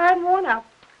look so tired and worn out.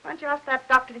 Why don't you ask that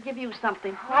doctor to give you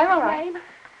something? What's his name?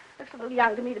 Looks a little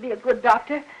young to me to be a good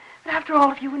doctor. But after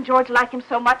all, if you and George like him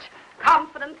so much,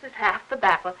 Confidence is half the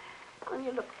battle. Ellen,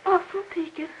 you look awful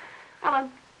peaked.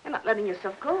 Ellen, you're not letting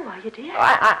yourself go, are you, dear? Oh,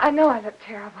 I know I look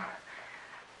terrible.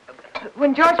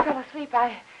 When George fell asleep,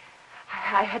 I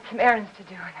had some errands to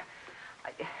do,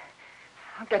 and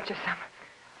I'll get you some.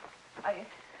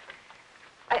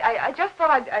 I just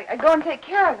thought I'd go and take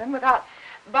care of them without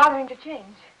bothering to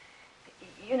change.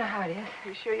 You know how it is.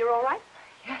 You sure you're all right?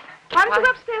 Yes. Why don't you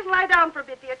go upstairs and lie down for a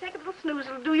bit, dear? Take a little snooze.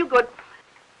 It'll do you good.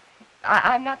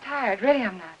 I'm not tired. Really,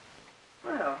 I'm not.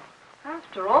 Well,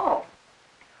 after all.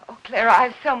 Oh, Clara, I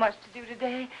have so much to do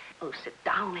today. Oh, sit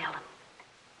down, Ellen.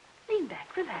 Lean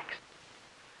back. Relax.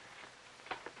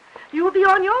 You will be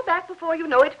on your back before you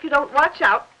know it if you don't watch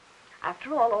out.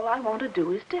 After all I want to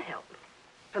do is to help.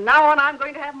 From now on, I'm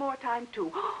going to have more time,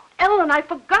 too. Ellen, I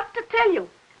forgot to tell you.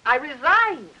 I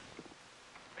resigned.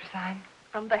 Resigned?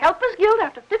 From the Helpers Guild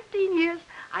after 15 years.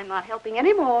 I'm not helping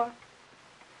anymore.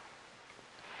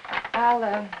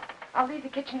 I'll leave the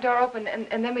kitchen door open,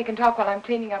 and then we can talk while I'm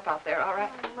cleaning up out there, all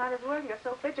right? Oh, might as well. You're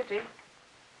so fidgety.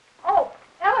 Oh,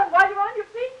 Ellen, while you're on your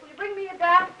feet, will you bring me a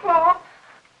damn cloth?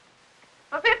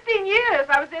 For 15 years,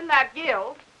 I was in that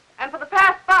guild. And for the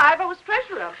past 5, I was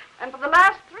treasurer. And for the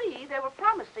last 3, they were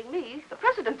promising me the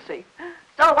presidency.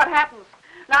 So what happens?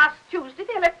 Last Tuesday,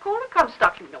 they let Cora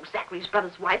Comstock. You know, Zachary's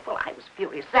brother's wife. Well, I was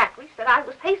furious. Zachary said I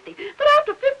was hasty. But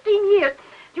after 15 years,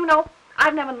 you know,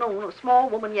 I've never known a small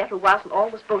woman yet who wasn't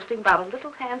always boasting about her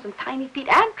little hands and tiny feet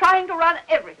and trying to run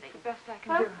everything. The best I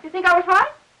can do. You think I was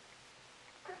right?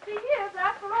 15 years,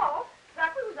 after all.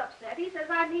 Zachary was upset. He says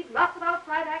I need lots of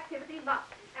outside activity,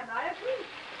 lots. And I agree.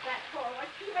 That Cora,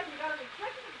 she hasn't got a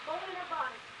reflective bone in her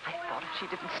body. I thought if she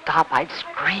didn't stop, I'd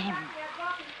scream.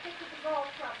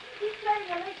 He's playing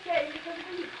a late game because of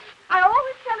you. I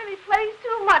always tell him he plays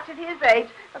too much at his age,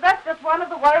 but that's just one of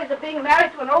the worries of being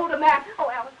married to an older man.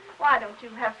 Oh, Alan, why don't you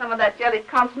have some of that jellied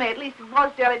consomme? At least it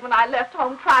was jellied when I left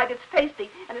home. Tried. It's tasty,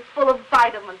 and it's full of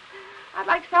vitamins. I'd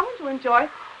like someone to enjoy.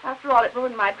 After all, it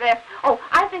ruined my dress. Oh,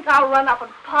 I think I'll run up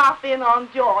and pop in on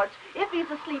George. If he's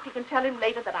asleep, you can tell him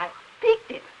later that I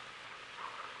peeked him.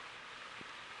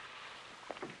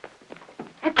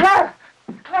 Hey, Clara!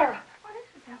 Clara! What is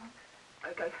it, Ellen?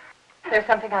 Okay. There's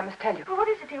something I must tell you. Oh, what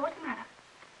is it, dear? What's the matter?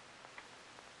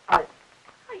 Are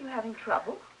you having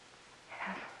trouble?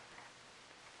 Yes.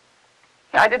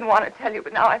 I didn't want to tell you,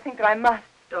 but now I think that I must.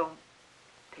 Don't.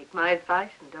 Take my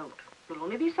advice and don't. You'll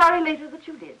only be sorry later that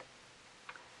you did.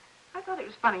 I thought it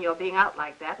was funny your being out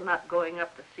like that and not going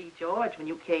up to see George when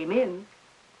you came in.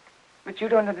 But you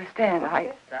don't understand.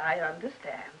 Yes, I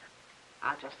understand.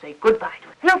 I'll just say goodbye to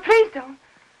him. No, please don't.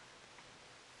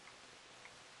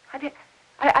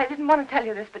 I didn't want to tell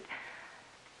you this, but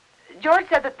George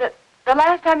said that the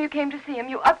last time you came to see him,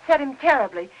 you upset him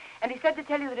terribly. And he said to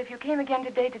tell you that if you came again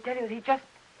today, to tell you that he just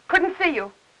couldn't see you.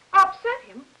 Upset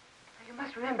him? You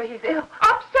must remember he's ill.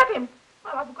 Upset him?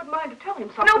 Well, I've a good mind to tell him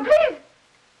something. No, please!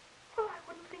 Well, I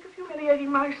wouldn't think of humiliating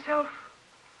myself.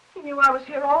 He knew I was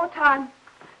here all the time.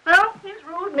 Well, he's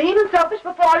rude, mean, and selfish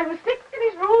before he was sick, and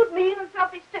he's rude, mean, and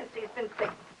selfish since he's been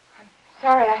sick. I'm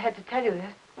sorry I had to tell you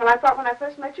this. Well, I thought when I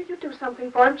first met you, you'd do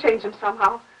something for him, change him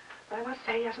somehow. But I must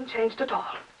say he hasn't changed at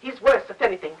all. He's worse, if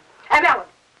anything. And Ellen,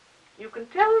 you can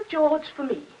tell George for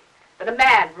me that a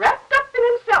man wrapped up in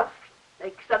himself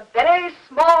makes a very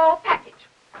small package.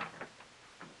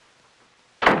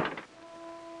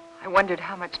 I wondered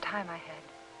how much time I had.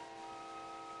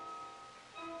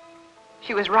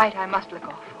 She was right. I must look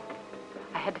awful.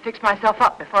 I had to fix myself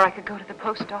up before I could go to the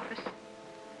post office.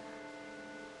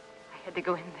 I had to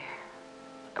go in there.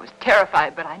 I was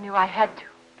terrified, but I knew I had to.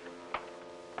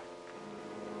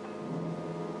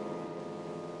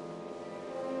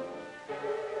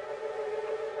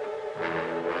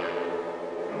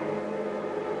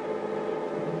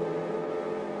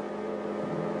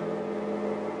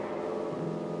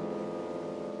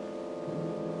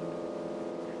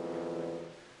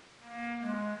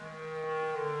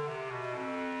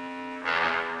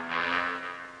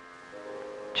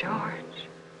 George,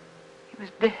 he was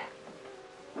dead.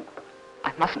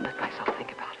 I mustn't let myself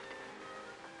think about it.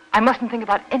 I mustn't think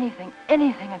about anything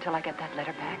until I get that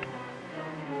letter back.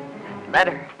 That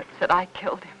letter that said I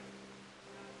killed him.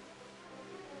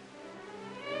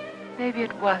 Maybe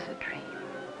it was a dream.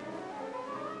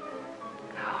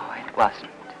 No, it wasn't.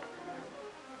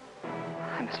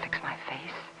 I must fix my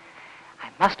face. I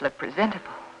must look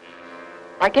presentable.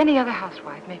 Like any other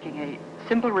housewife making a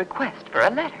simple request for a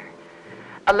letter.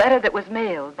 A letter that was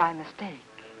mailed by mistake.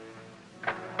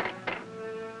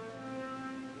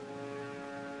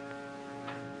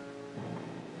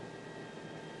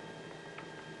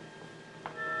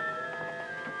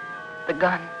 The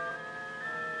gun.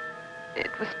 It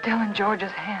was still in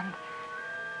George's hand.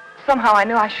 Somehow I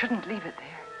knew I shouldn't leave it there.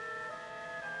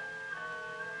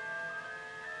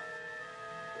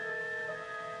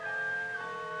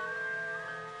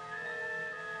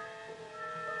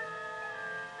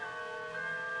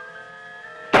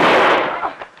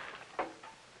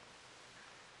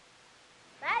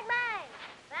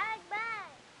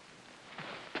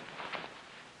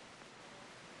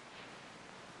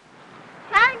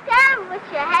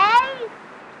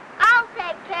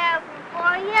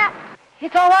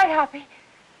 It's all right, Hoppy.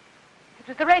 It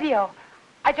was the radio.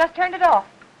 I just turned it off.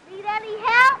 Need any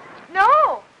help?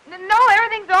 No,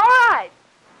 everything's all right.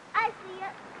 I see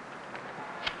it.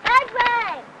 Bang,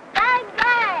 bang! Bang,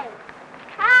 bang!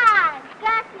 Hi,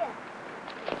 gotcha.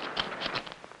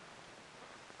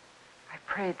 I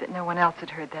prayed that no one else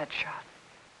had heard that shot.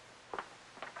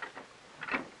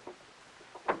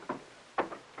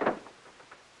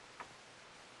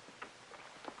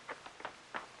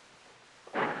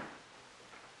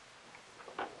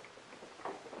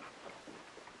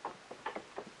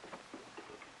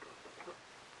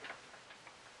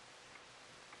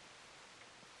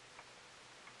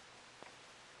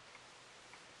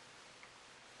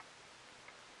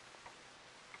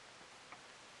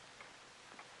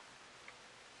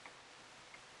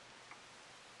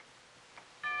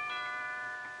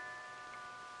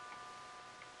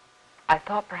 I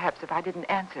thought perhaps if I didn't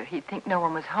answer, he'd think no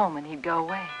one was home and he'd go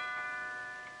away.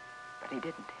 But he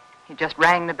didn't. He just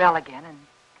rang the bell again and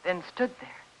then stood there.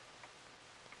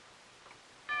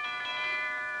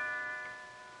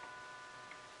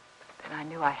 Then I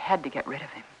knew I had to get rid of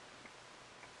him.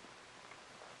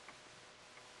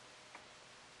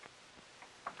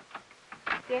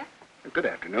 Yes? Good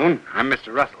afternoon. I'm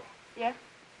Mr. Russell. Yes?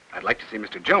 I'd like to see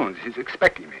Mr. Jones. He's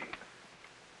expecting me.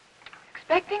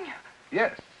 Expecting you?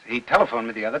 Yes. He telephoned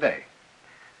me the other day.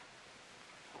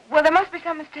 Well, there must be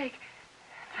some mistake.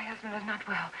 My husband is not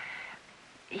well.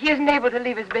 He isn't able to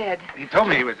leave his bed. He told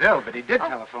me he was ill, but he did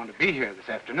telephone to be here this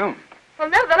afternoon. Well,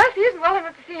 nevertheless, he isn't well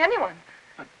enough to see anyone.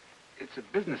 But it's a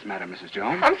business matter, Mrs.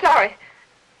 Jones. I'm sorry.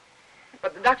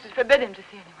 But the doctors forbid him to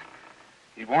see anyone.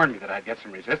 He warned me that I'd get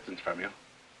some resistance from you.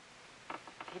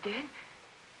 He did?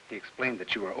 He explained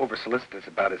that you were over-solicitous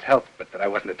about his health, but that I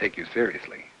wasn't to take you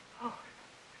seriously. Oh.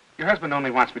 Your husband only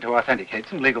wants me to authenticate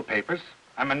some legal papers.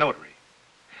 I'm a notary.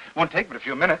 Won't take but a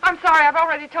few minutes. I'm sorry. I've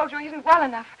already told you he isn't well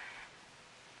enough.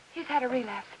 He's had a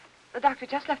relapse. The doctor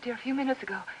just left here a few minutes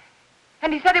ago.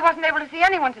 And he said he wasn't able to see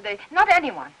anyone today. Not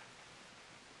anyone.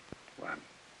 Well, I'm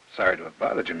sorry to have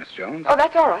bothered you, Miss Jones. Oh,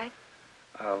 that's all right.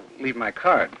 I'll leave my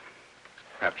card.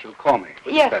 Perhaps you'll call me.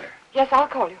 Yes. Better. Yes, I'll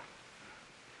call you.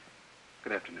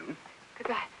 Good afternoon.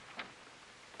 Goodbye.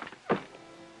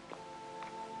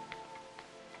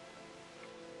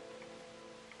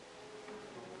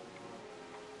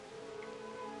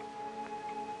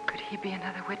 Could he be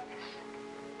another witness?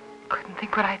 Couldn't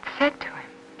think what I'd said to him.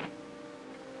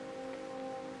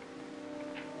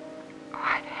 Oh,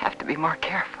 I'd have to be more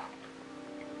careful.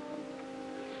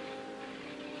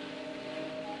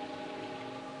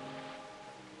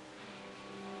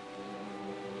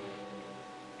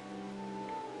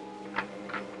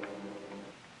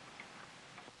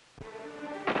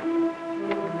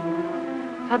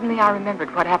 Suddenly I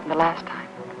remembered what happened the last time.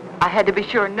 I had to be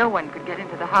sure no one could get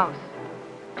into the house.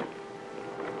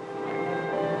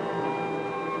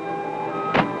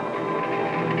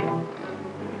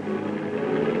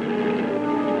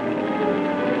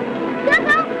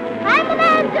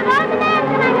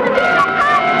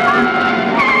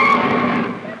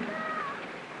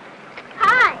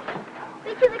 Hi.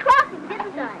 We to the crossing,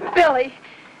 didn't I? Billy!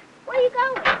 Where are you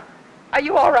going? Are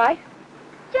you all right?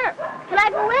 Sure. Can I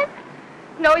go with?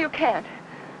 No, you can't.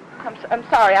 I'm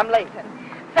sorry, I'm late. And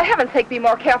for heaven's sake, be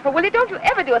more careful, will you? Don't you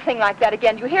ever do a thing like that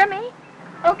again. Do you hear me?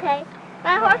 Okay.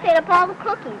 My horse ate up all the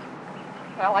cookies.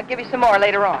 Well, I'll give you some more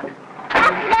later on.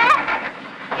 After that?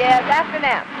 Yes, after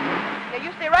nap. Now,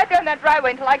 you stay right there in that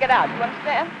driveway until I get out. You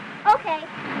understand? Okay.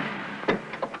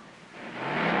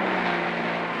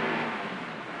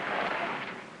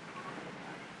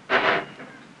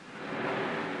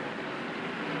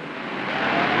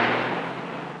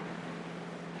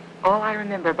 All I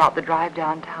remember about the drive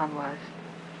downtown was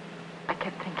I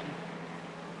kept thinking,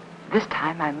 this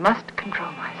time I must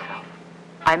control myself.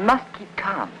 I must keep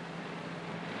calm.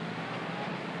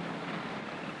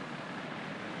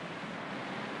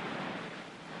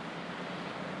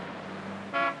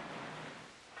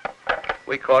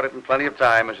 We caught it in plenty of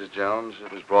time, Mrs. Jones.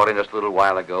 It was brought in just a little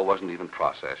while ago. Wasn't even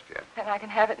processed yet. Then I can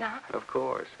have it now? Of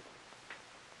course.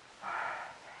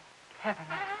 Heaven.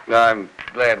 I'm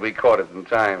glad we caught it in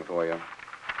time for you.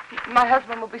 My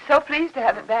husband will be so pleased to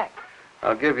have it back.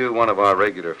 I'll give you one of our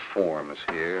regular forms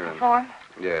here. A form?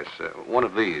 Yes, one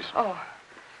of these. Oh.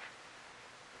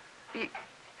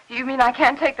 You mean I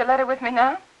can't take the letter with me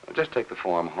now? Just take the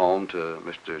form home to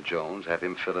Mr. Jones, have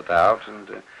him fill it out,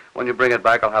 and when you bring it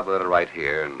back, I'll have the letter right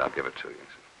here, and I'll give it to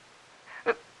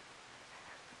you.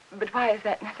 But why is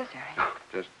that necessary?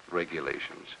 Just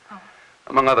regulations. Oh.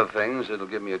 Among other things, it'll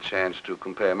give me a chance to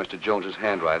compare Mr. Jones's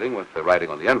handwriting with the writing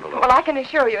on the envelope. Well, I can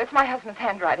assure you it's my husband's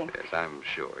handwriting. Yes, I'm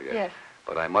sure, yes. Yes.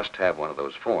 But I must have one of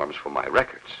those forms for my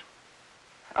records.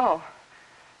 Oh.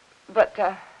 But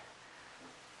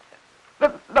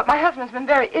my husband's been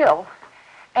very ill,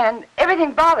 and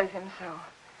everything bothers him so.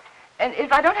 And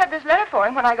if I don't have this letter for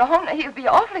him when I go home, he'll be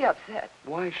awfully upset.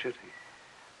 Why should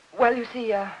he? Well, you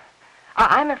see,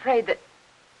 I'm afraid that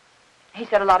he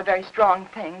said a lot of very strong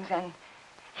things, and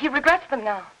he regrets them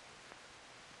now.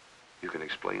 You can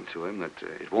explain to him that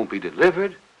it won't be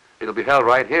delivered. It'll be held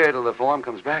right here till the form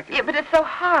comes back. Yeah, but it's so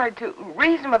hard to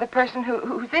reason with a person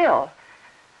who's ill.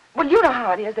 Well, you know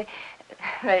how it is.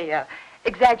 They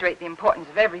exaggerate the importance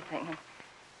of everything.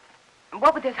 And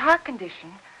what with his heart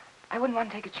condition, I wouldn't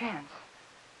want to take a chance.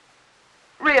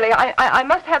 Really, I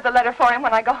must have the letter for him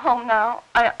when I go home now.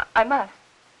 I must.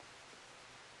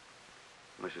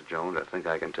 Mrs. Jones, I think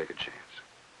I can take a chance.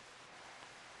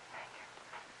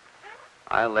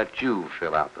 I'll let you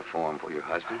fill out the form for your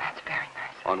husband. Oh, that's very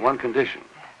nice. On one condition.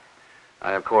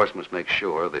 I, of course, must make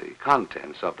sure the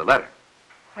contents of the letter.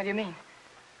 What do you mean?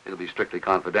 It'll be strictly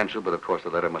confidential, but of course the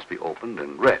letter must be opened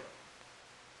and read.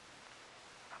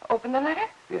 Open the letter?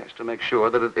 Yes, to make sure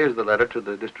that it is the letter to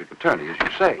the district attorney, as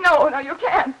you say. No, you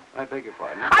can't. I beg your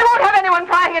pardon. I won't have anyone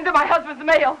prying into my husband's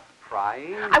mail.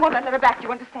 Prying? I want that letter back,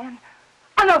 you understand?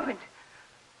 Unopened.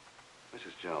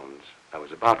 Mrs. Jones, I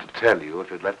was about to tell you, if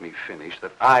you'd let me finish,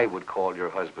 that I would call your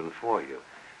husband for you.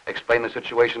 Explain the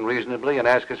situation reasonably and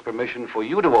ask his permission for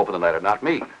you to open the letter, not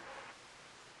me. I'm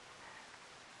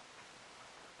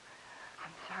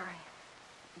sorry.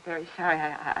 I'm very sorry.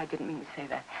 I didn't mean to say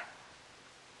that.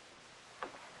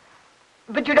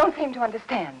 But you don't seem to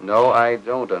understand. No, I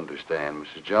don't understand,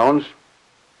 Mrs. Jones.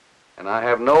 And I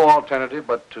have no alternative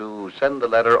but to send the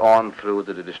letter on through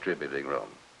to the distributing room.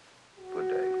 Good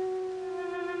day.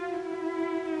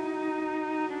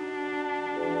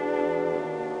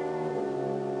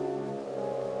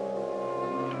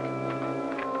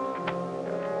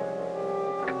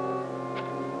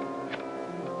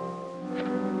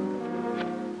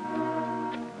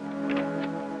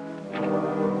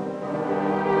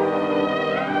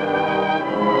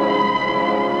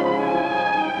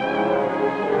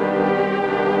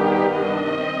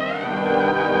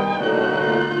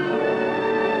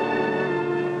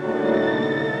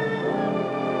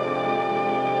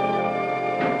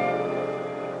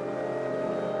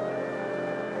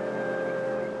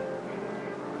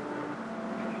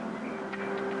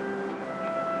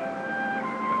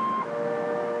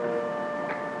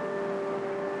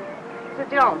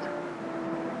 Jones.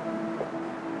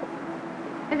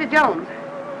 Mrs. Jones.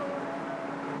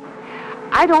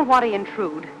 I don't want to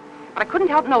intrude, but I couldn't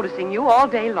help noticing you all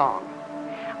day long.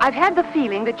 I've had the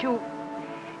feeling that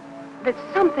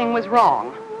something was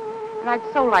wrong, and I'd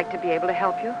so like to be able to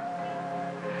help you.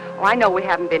 Oh, I know we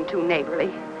haven't been too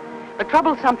neighborly, but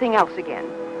trouble's something else again.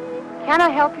 Can I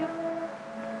help you?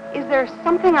 Is there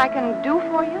something I can do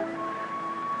for you?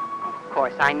 Of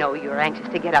course, I know you're anxious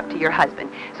to get up to your husband,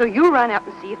 so you run up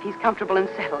and see if he's comfortable and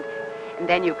settled, and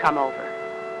then you come over.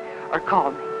 Or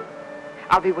call me.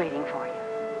 I'll be waiting for you.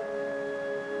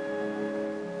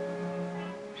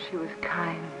 She was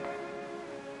kind.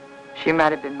 She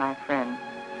might have been my friend.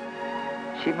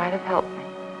 She might have helped me.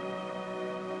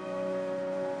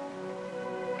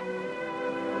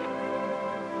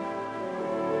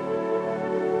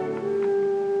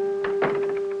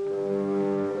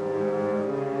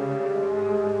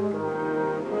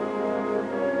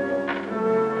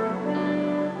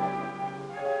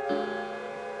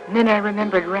 And then I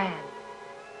remembered Rand.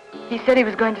 He said he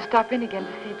was going to stop in again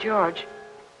to see George.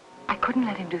 I couldn't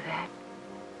let him do that.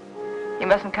 He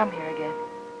mustn't come here again.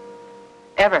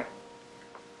 Ever.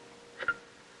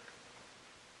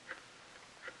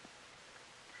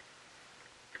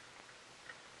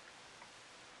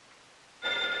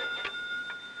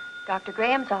 Dr.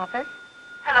 Graham's office.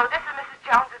 Hello, this is Mrs.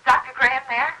 Jones. Is Dr. Graham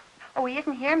there? Oh, he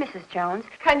isn't here, Mrs. Jones.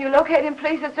 Can you locate him,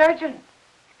 please? It's urgent.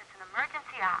 If it's an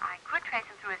emergency, I could trace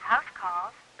him through his house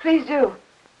calls. Please do.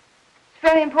 It's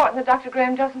very important that Dr.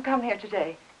 Graham doesn't come here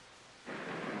today.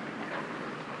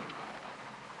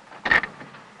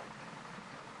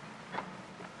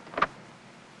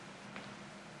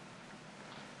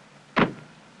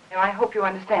 Now, I hope you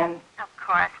understand. Of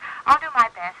course. I'll do my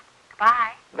best.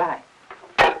 Goodbye. Bye.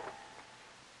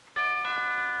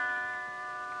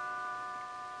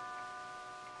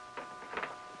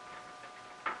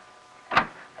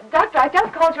 Doctor, I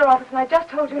just called your office and I just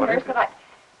told your nurse that I...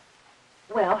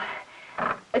 Well,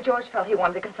 George felt he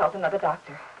wanted to consult another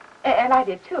doctor. And I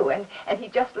did too, and he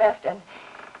just left, and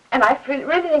I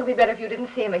really think it would be better if you didn't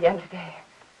see him again today.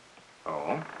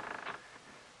 Oh?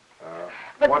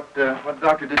 What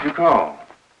doctor did you call?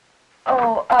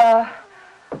 Oh,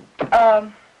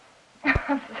 I'm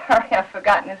sorry, I've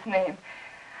forgotten his name.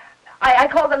 I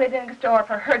called the lady next door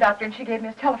for her doctor, and she gave me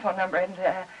his telephone number, and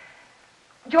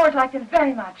George liked it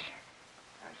very much.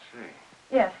 I see.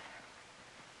 Yes.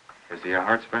 Is he a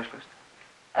heart specialist?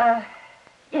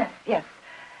 Yes.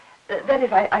 That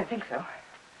is, I think so.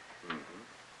 Mm-hmm.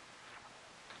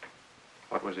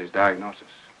 What was his diagnosis?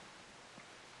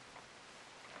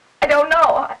 I don't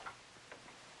know.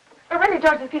 But really,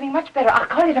 George is feeling much better. I'll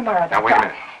call you tomorrow. Now, wait a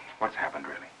minute. What's happened,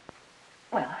 really?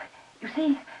 Well, you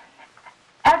see,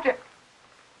 after...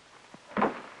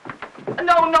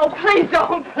 No, please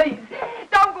don't, please.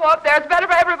 Don't go up there. It's better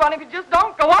for everyone if you just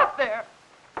don't go up there.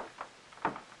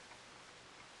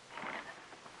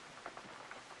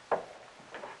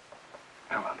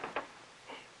 Helen.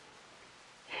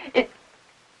 Is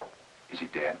he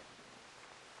dead?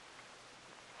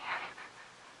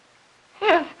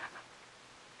 Yes.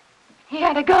 He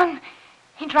had a gun.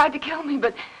 He tried to kill me,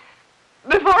 but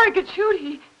before I could shoot,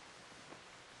 he...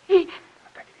 Take it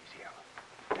easy,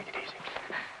 Ellen. Take it easy.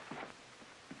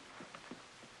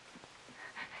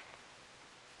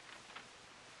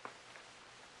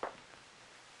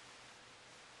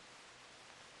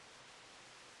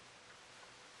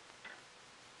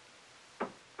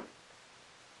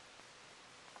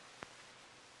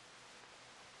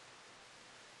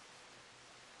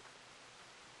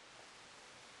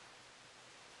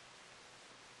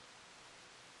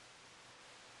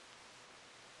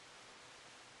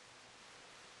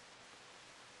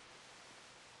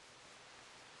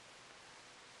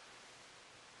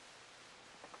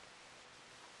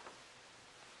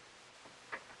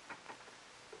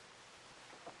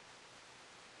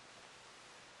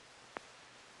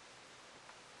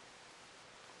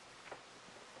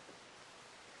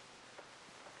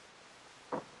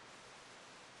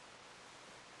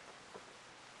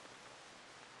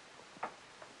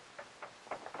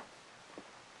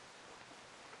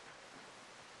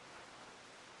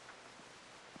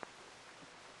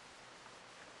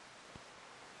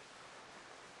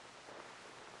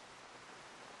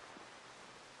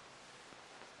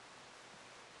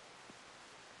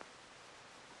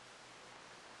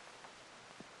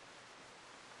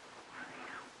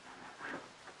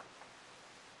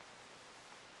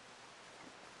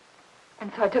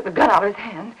 And so I took the gun out of his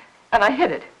hand, and I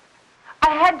hid it.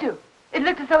 I had to. It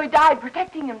looked as though he died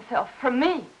protecting himself from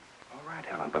me. All right,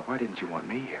 Helen, but why didn't you want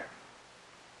me here?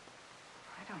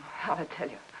 I don't know how to tell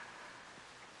you.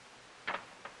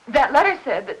 That letter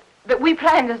said that we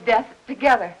planned his death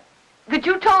together. That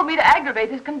you told me to aggravate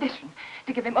his condition,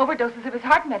 to give him overdoses of his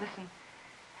heart medicine.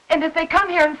 And if they come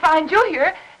here and find you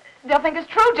here, they'll think it's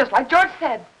true, just like George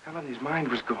said. Helen, his mind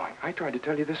was going. I tried to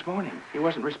tell you this morning. He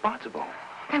wasn't responsible.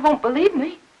 They won't believe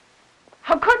me.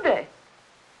 How could they?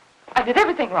 I did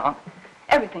everything wrong.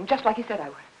 Everything, just like he said I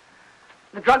would.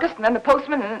 The druggist, and then the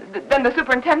postman, and then the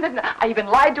superintendent. And I even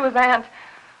lied to his aunt.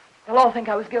 They'll all think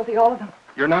I was guilty, all of them.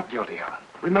 You're not guilty, Helen.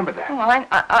 Remember that. Oh,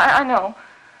 I know.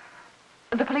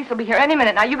 The police will be here any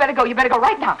minute now. You better go. You better go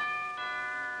right now.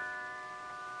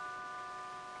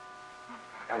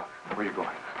 Helen, where are you going?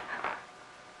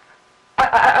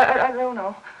 I don't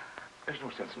know. There's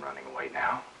no sense in running away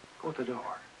now. Go at the door.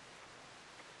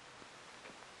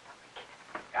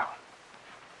 Helen.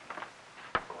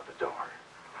 Go at the door.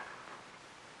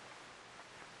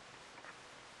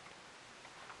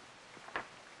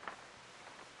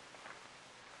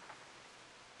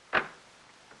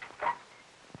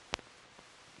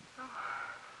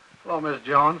 Hello, Miss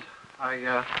Jones.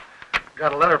 I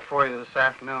got a letter for you this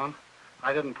afternoon.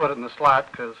 I didn't put it in the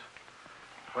slot because,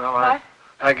 well,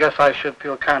 I guess I should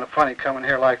feel kind of funny coming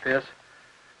here like this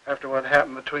after what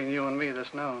happened between you and me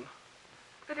this noon.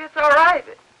 But it's all right.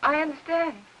 I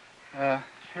understand.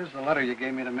 Here's the letter you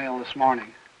gave me to mail this morning.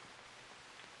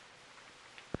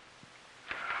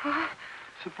 What?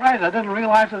 Surprised I didn't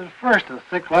realize it at first, a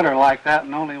thick letter like that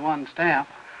and only one stamp.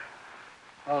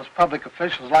 Those public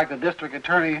officials like the district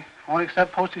attorney won't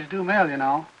accept postage due mail, you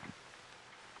know.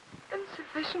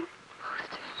 Insufficient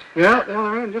postage? Yeah, the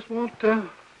other end just won't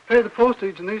pay the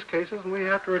postage in these cases, and we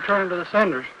have to return them to the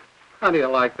senders. How do you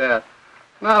like that?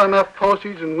 Not enough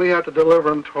postage, and we have to deliver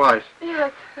them twice.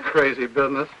 Yes. Crazy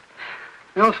business.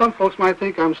 You know, some folks might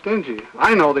think I'm stingy.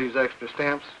 I know these extra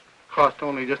stamps cost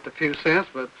only just a few cents,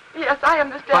 but yes, I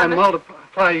understand. if I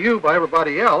multiply you by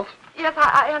everybody else, Yes,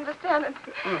 I understand. And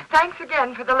thanks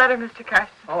again for the letter, Mr.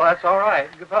 Carson. Oh, that's all right.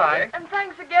 Goodbye. And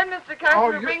thanks again, Mr.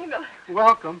 Carson, for bringing the...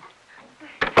 Welcome.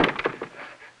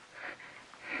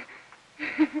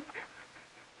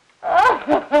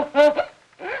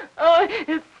 Oh,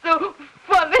 it's so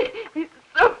funny. It's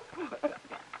so funny.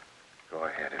 Go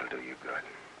ahead, it'll do you good.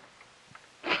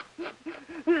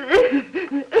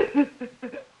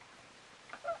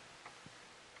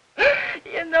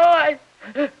 You know, I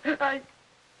tried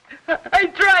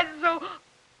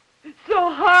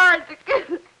so hard to get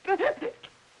it back.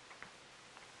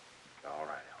 All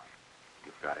right, Ellen.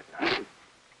 You've got it now.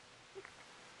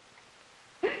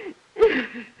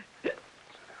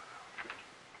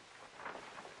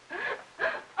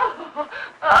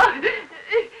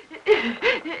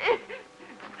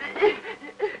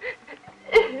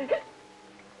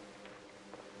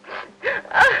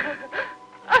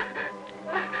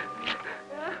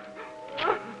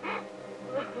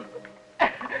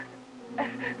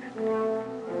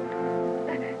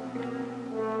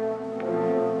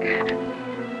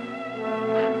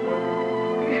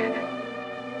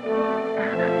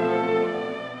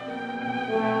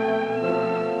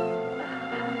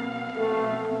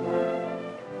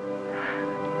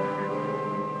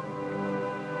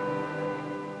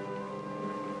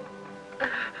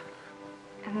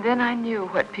 And then I knew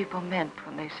what people meant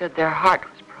when they said their heart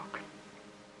was broken.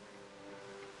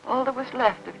 All that was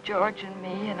left of George and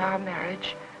me and our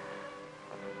marriage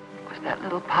was that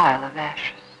little pile of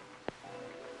ashes.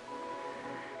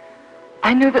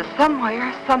 I knew that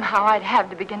somewhere, somehow, I'd have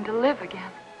to begin to live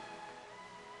again.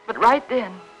 But right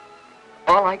then,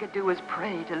 all I could do was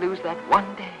pray to lose that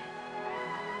one day.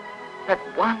 That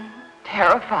one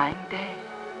terrifying day.